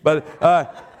could. But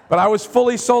I was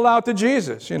fully sold out to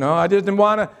Jesus. I didn't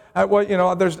want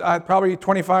to. There's probably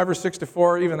 25 or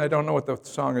 64. Even I don't know what the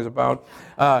song is about.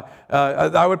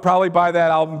 I would probably buy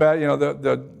that album back.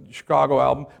 The Chicago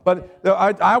album. But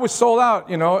I was sold out.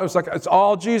 It was like it's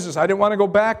all Jesus. I didn't want to go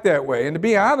back that way. And to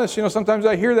be honest, sometimes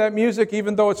I hear that music,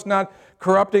 even though it's not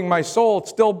corrupting my soul, it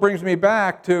still brings me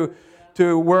back to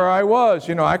where I was.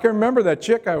 I can remember that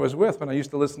chick I was with when I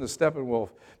used to listen to Steppenwolf,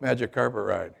 Magic Carpet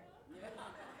Ride.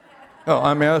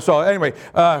 So anyway,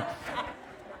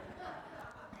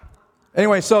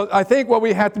 so I think what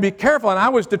we have to be careful, and I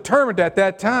was determined at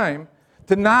that time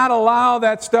to not allow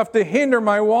that stuff to hinder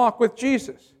my walk with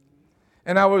Jesus.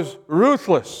 And I was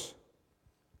ruthless.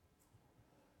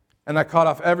 And I cut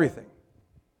off everything.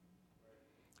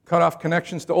 Cut off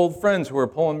connections to old friends who were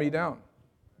pulling me down.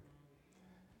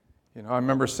 I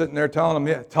remember sitting there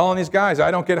telling these guys,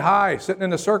 I don't get high, sitting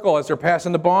in a circle as they're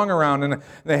passing the bong around, and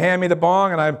they hand me the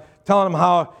bong, and I'm telling them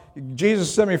how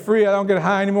Jesus set me free, I don't get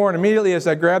high anymore, and immediately as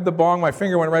I grabbed the bong, my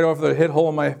finger went right over the hit hole,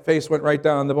 and my face went right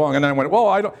down on the bong, and I went, well,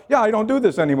 I don't do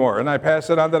this anymore, and I passed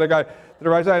it on to the guy to the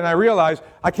right side, and I realized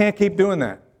I can't keep doing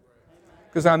that.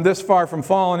 because I'm this far from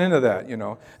falling into that,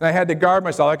 And I had to guard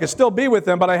myself. I could still be with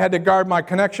them, but I had to guard my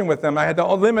connection with them. I had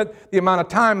to limit the amount of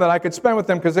time that I could spend with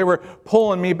them because they were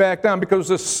pulling me back down because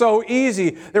it was just so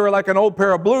easy. They were like an old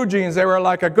pair of blue jeans. They were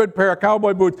like a good pair of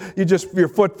cowboy boots. Your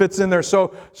foot fits in there so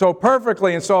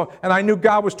perfectly. And I knew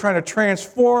God was trying to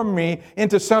transform me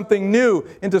into something new,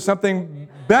 into something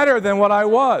better than what I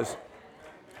was.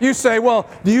 You say, well,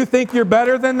 do you think you're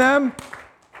better than them?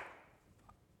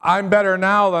 I'm better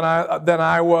now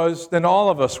than all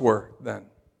of us were then.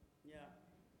 Yeah.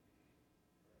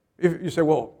 If you say,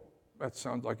 well, that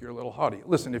sounds like you're a little haughty.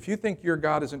 Listen, if you think your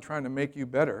God isn't trying to make you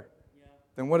better,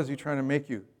 then what is he trying to make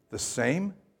you? The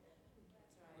same?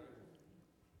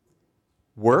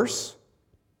 Worse?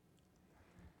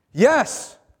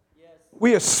 Yes.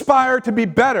 We aspire to be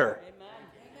better.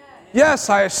 Yes,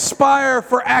 I aspire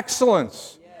for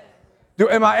excellence.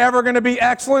 Am I ever going to be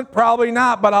excellent? Probably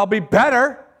not, but I'll be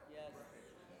better.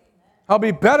 I'll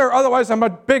be better. Otherwise, I'm a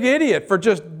big idiot for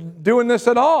just doing this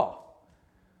at all.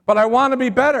 But I want to be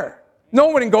better. No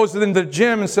one goes into the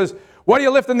gym and says, what are you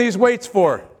lifting these weights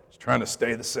for? Just trying to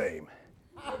stay the same.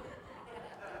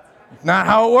 Not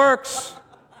how it works.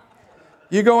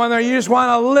 You go in there, you just want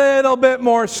a little bit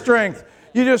more strength.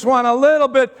 You just want a little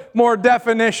bit more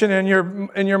definition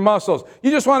in your muscles.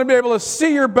 You just want to be able to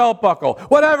see your belt buckle.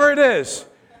 Whatever it is,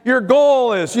 your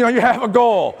goal is, you have a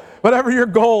goal. Whatever your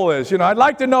goal is, I'd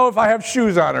like to know if I have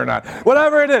shoes on or not.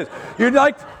 Whatever it is,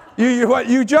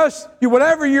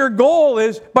 whatever your goal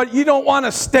is, but you don't want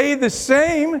to stay the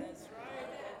same.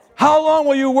 How long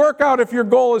will you work out if your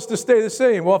goal is to stay the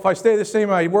same? Well, if I stay the same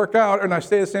and I work out, and I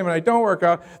stay the same and I don't work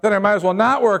out, then I might as well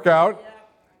not work out,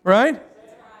 right?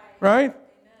 Right?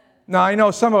 Now, I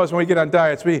know some of us, when we get on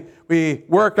diets, we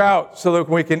work out so that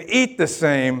we can eat the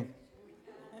same,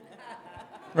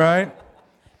 right?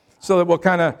 So that we'll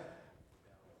kind of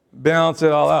balance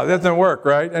it all out. That doesn't work,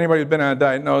 right? Anybody who's been on a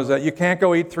diet knows that you can't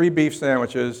go eat 3 beef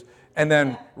sandwiches and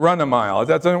then run a mile.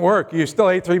 That doesn't work. You still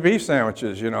ate 3 beef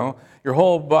sandwiches, Your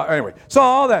whole body. Anyway, so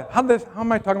all that. How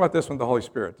am I talking about this with the Holy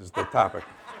Spirit? This is the topic.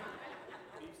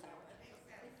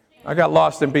 I got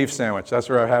lost in beef sandwich. That's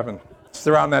where I happened. It's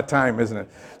around that time, isn't it?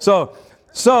 So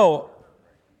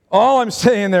all I'm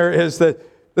saying there is that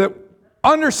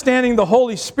understanding the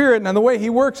Holy Spirit and the way he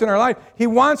works in our life, he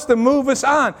wants to move us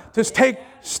on, to take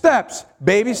steps,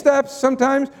 baby steps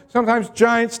sometimes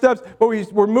giant steps, but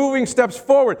we're moving steps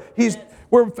forward.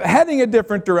 We're heading a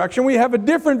different direction. We have a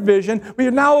different vision. We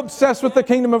are now obsessed with the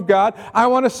kingdom of God. I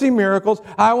want to see miracles.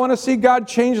 I want to see God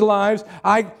change lives.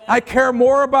 I care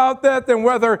more about that than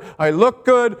whether I look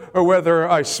good or whether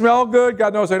I smell good.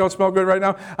 God knows I don't smell good right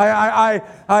now.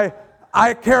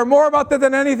 I care more about that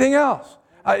than anything else.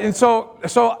 And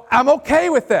so I'm okay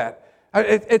with that.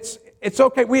 It's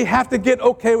okay. We have to get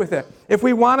okay with that. If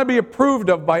we want to be approved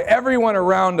of by everyone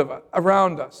around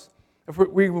us, if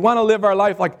we want to live our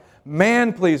life like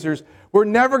man pleasers, we're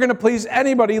never going to please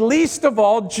anybody, least of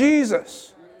all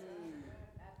Jesus.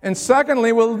 And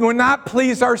secondly, we'll not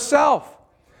please ourselves,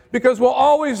 because we'll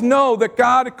always know that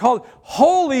God called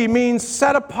holy means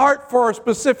set apart for a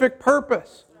specific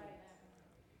purpose.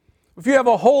 If you have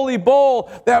a holy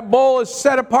bowl, that bowl is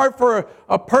set apart for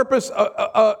a purpose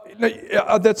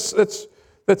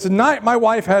that's not. My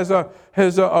wife has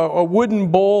a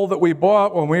wooden bowl that we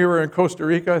bought when we were in Costa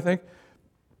Rica, I think.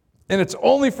 And it's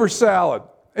only for salad.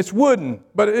 It's wooden,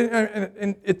 but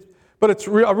it's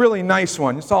a really nice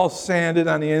one. It's all sanded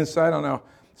on the inside. I don't know.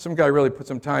 Some guy really put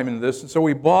some time into this. And so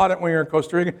we bought it when we were in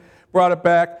Costa Rica, brought it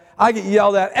back. I get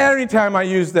yelled at every time I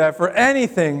use that for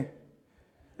anything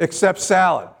except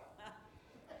salad.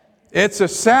 It's a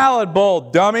salad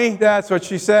bowl, dummy. That's what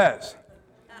she says.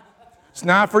 It's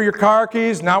not for your car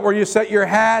keys, not where you set your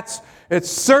hats. It's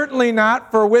certainly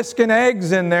not for whisking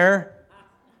eggs in there.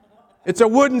 It's a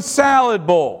wooden salad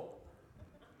bowl.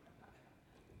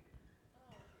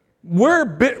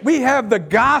 We have the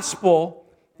gospel,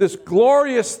 this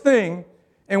glorious thing,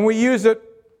 and we use it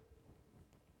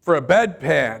for a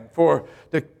bedpan,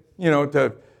 to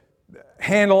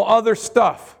handle other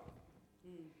stuff.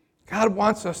 God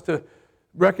wants us to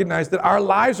recognize that our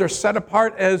lives are set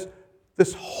apart as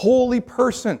this holy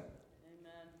person.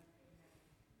 Amen.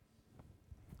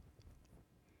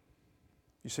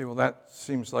 You say, well, that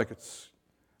seems like it's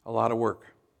a lot of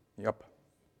work. Yep.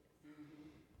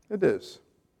 It is.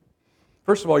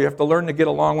 First of all, you have to learn to get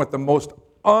along with the most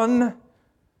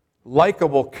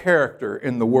unlikable character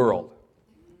in the world.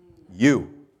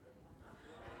 You.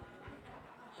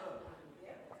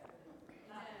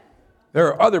 There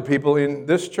are other people in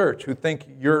this church who think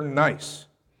you're nice.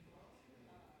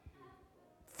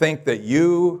 Think that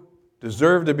you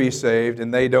deserve to be saved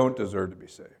and they don't deserve to be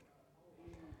saved.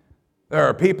 There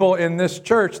are people in this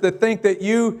church that think that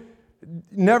you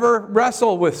never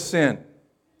wrestle with sin.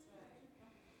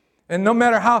 And no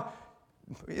matter how,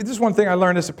 this is one thing I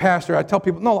learned as a pastor. I tell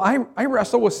people, no, I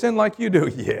wrestle with sin like you do.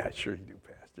 Yeah, sure you do,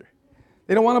 Pastor.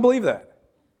 They don't want to believe that.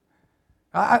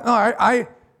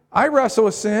 I wrestle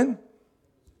with sin.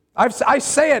 I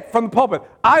say it from the pulpit.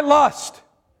 I lust.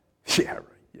 Yeah, right.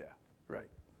 Yeah, right.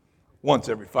 Once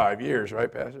every 5 years, right,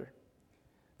 Pastor?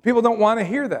 People don't want to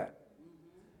hear that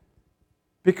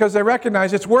because they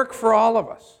recognize it's work for all of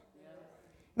us.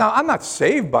 Now, I'm not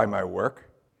saved by my work.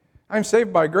 I'm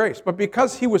saved by grace. But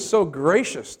because He was so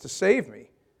gracious to save me,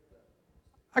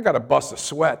 I got to bust a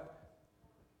sweat.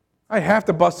 I have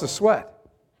to bust a sweat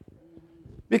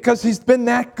because He's been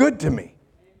that good to me.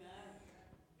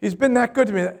 He's been that good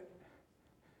to me.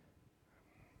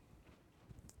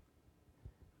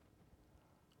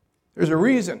 There's a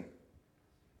reason.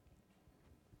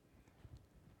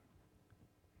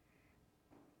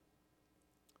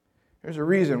 There's a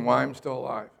reason why I'm still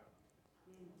alive.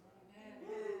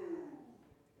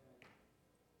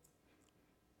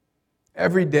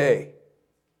 Every day,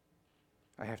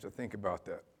 I have to think about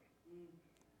that.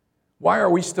 Why are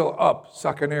we still up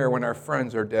sucking air when our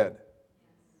friends are dead?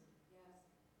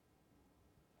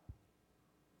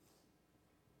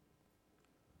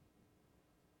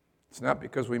 It's not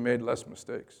because we made less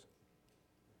mistakes.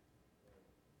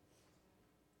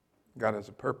 God has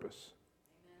a purpose.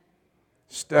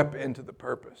 Step into the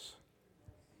purpose.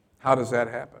 How does that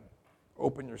happen?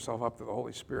 Open yourself up to the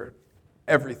Holy Spirit.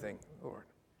 Everything, Lord.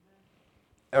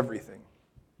 Everything.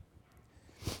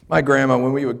 My grandma,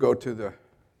 when we would go to the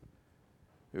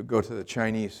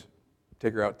Chinese,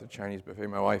 take her out to the Chinese buffet.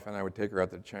 My wife and I would take her out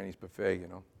to the Chinese buffet,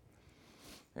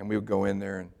 and we would go in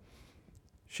there, and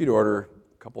she'd order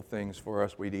a couple things for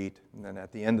us. We'd eat, and then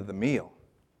at the end of the meal,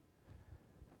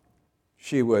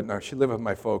 she lived with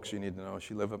my folks, you need to know.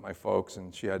 She lived with my folks,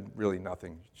 and she had really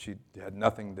nothing. She had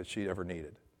nothing that she ever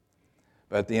needed.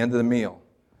 But at the end of the meal,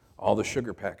 all the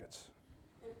sugar packets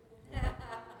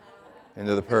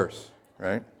into the purse,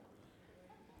 right?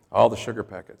 All the sugar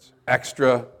packets.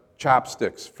 Extra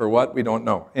chopsticks for what? We don't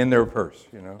know. In their purse,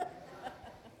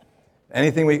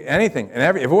 Anything.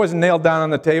 And if it wasn't nailed down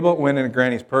on the table, it went in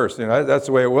Granny's purse. That's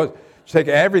the way it was. She'd take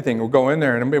everything, we'll go in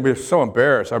there, and we'd be so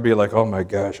embarrassed. I'd be like, oh my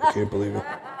gosh, I can't believe it.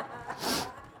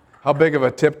 How big of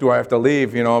a tip do I have to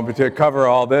leave, to cover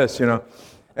all this,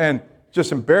 And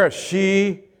just embarrassed.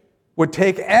 She would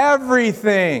take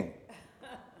everything.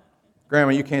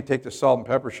 Grandma, you can't take the salt and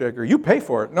pepper shaker. You pay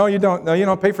for it. No, you don't. No, you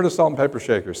don't pay for the salt and pepper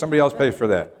shaker. Somebody else pays for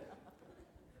that.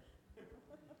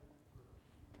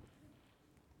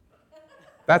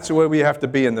 That's the way we have to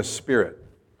be in the Spirit.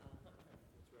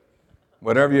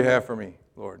 Whatever you have for me,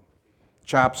 Lord.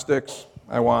 Chopsticks,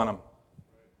 I want them.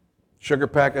 Sugar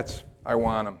packets, I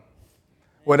want them.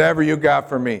 Whatever you got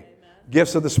for me.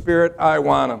 Gifts of the Spirit, I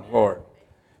want them, Lord.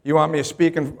 You want me to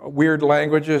speak in weird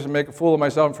languages and make a fool of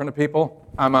myself in front of people?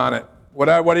 I'm on it.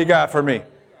 What do you got for me?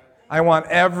 I want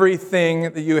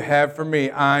everything that you have for me.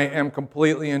 I am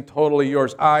completely and totally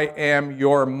yours. I am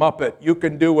your Muppet. You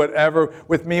can do whatever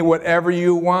with me, whatever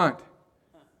you want.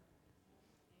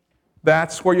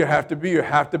 That's where you have to be. You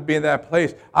have to be in that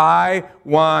place. I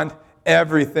want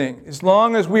everything. As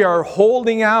long as we are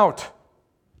holding out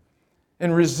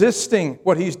and resisting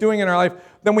what He's doing in our life,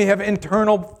 then we have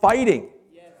internal fighting.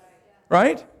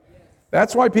 Right?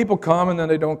 That's why people come and then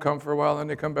they don't come for a while, and then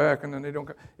they come back and then they don't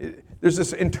come. There's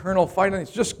this internal fight, and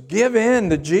it's just give in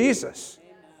to Jesus.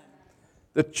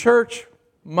 The church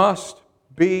must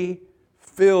be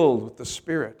filled with the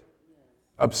Spirit,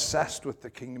 obsessed with the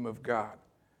kingdom of God,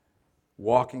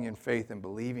 walking in faith and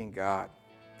believing God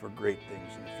for great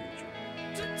things in the future.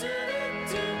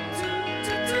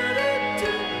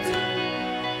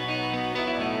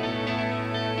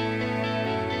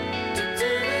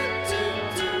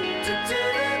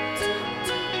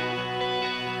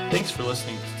 Thanks for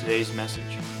listening to today's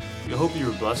message. We hope you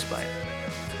were blessed by it.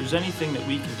 If there's anything that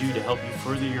we can do to help you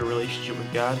further your relationship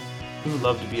with God, we would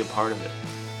love to be a part of it.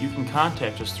 You can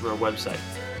contact us through our website,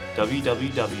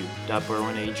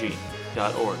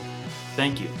 www.berwinag.org.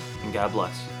 Thank you, and God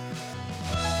bless.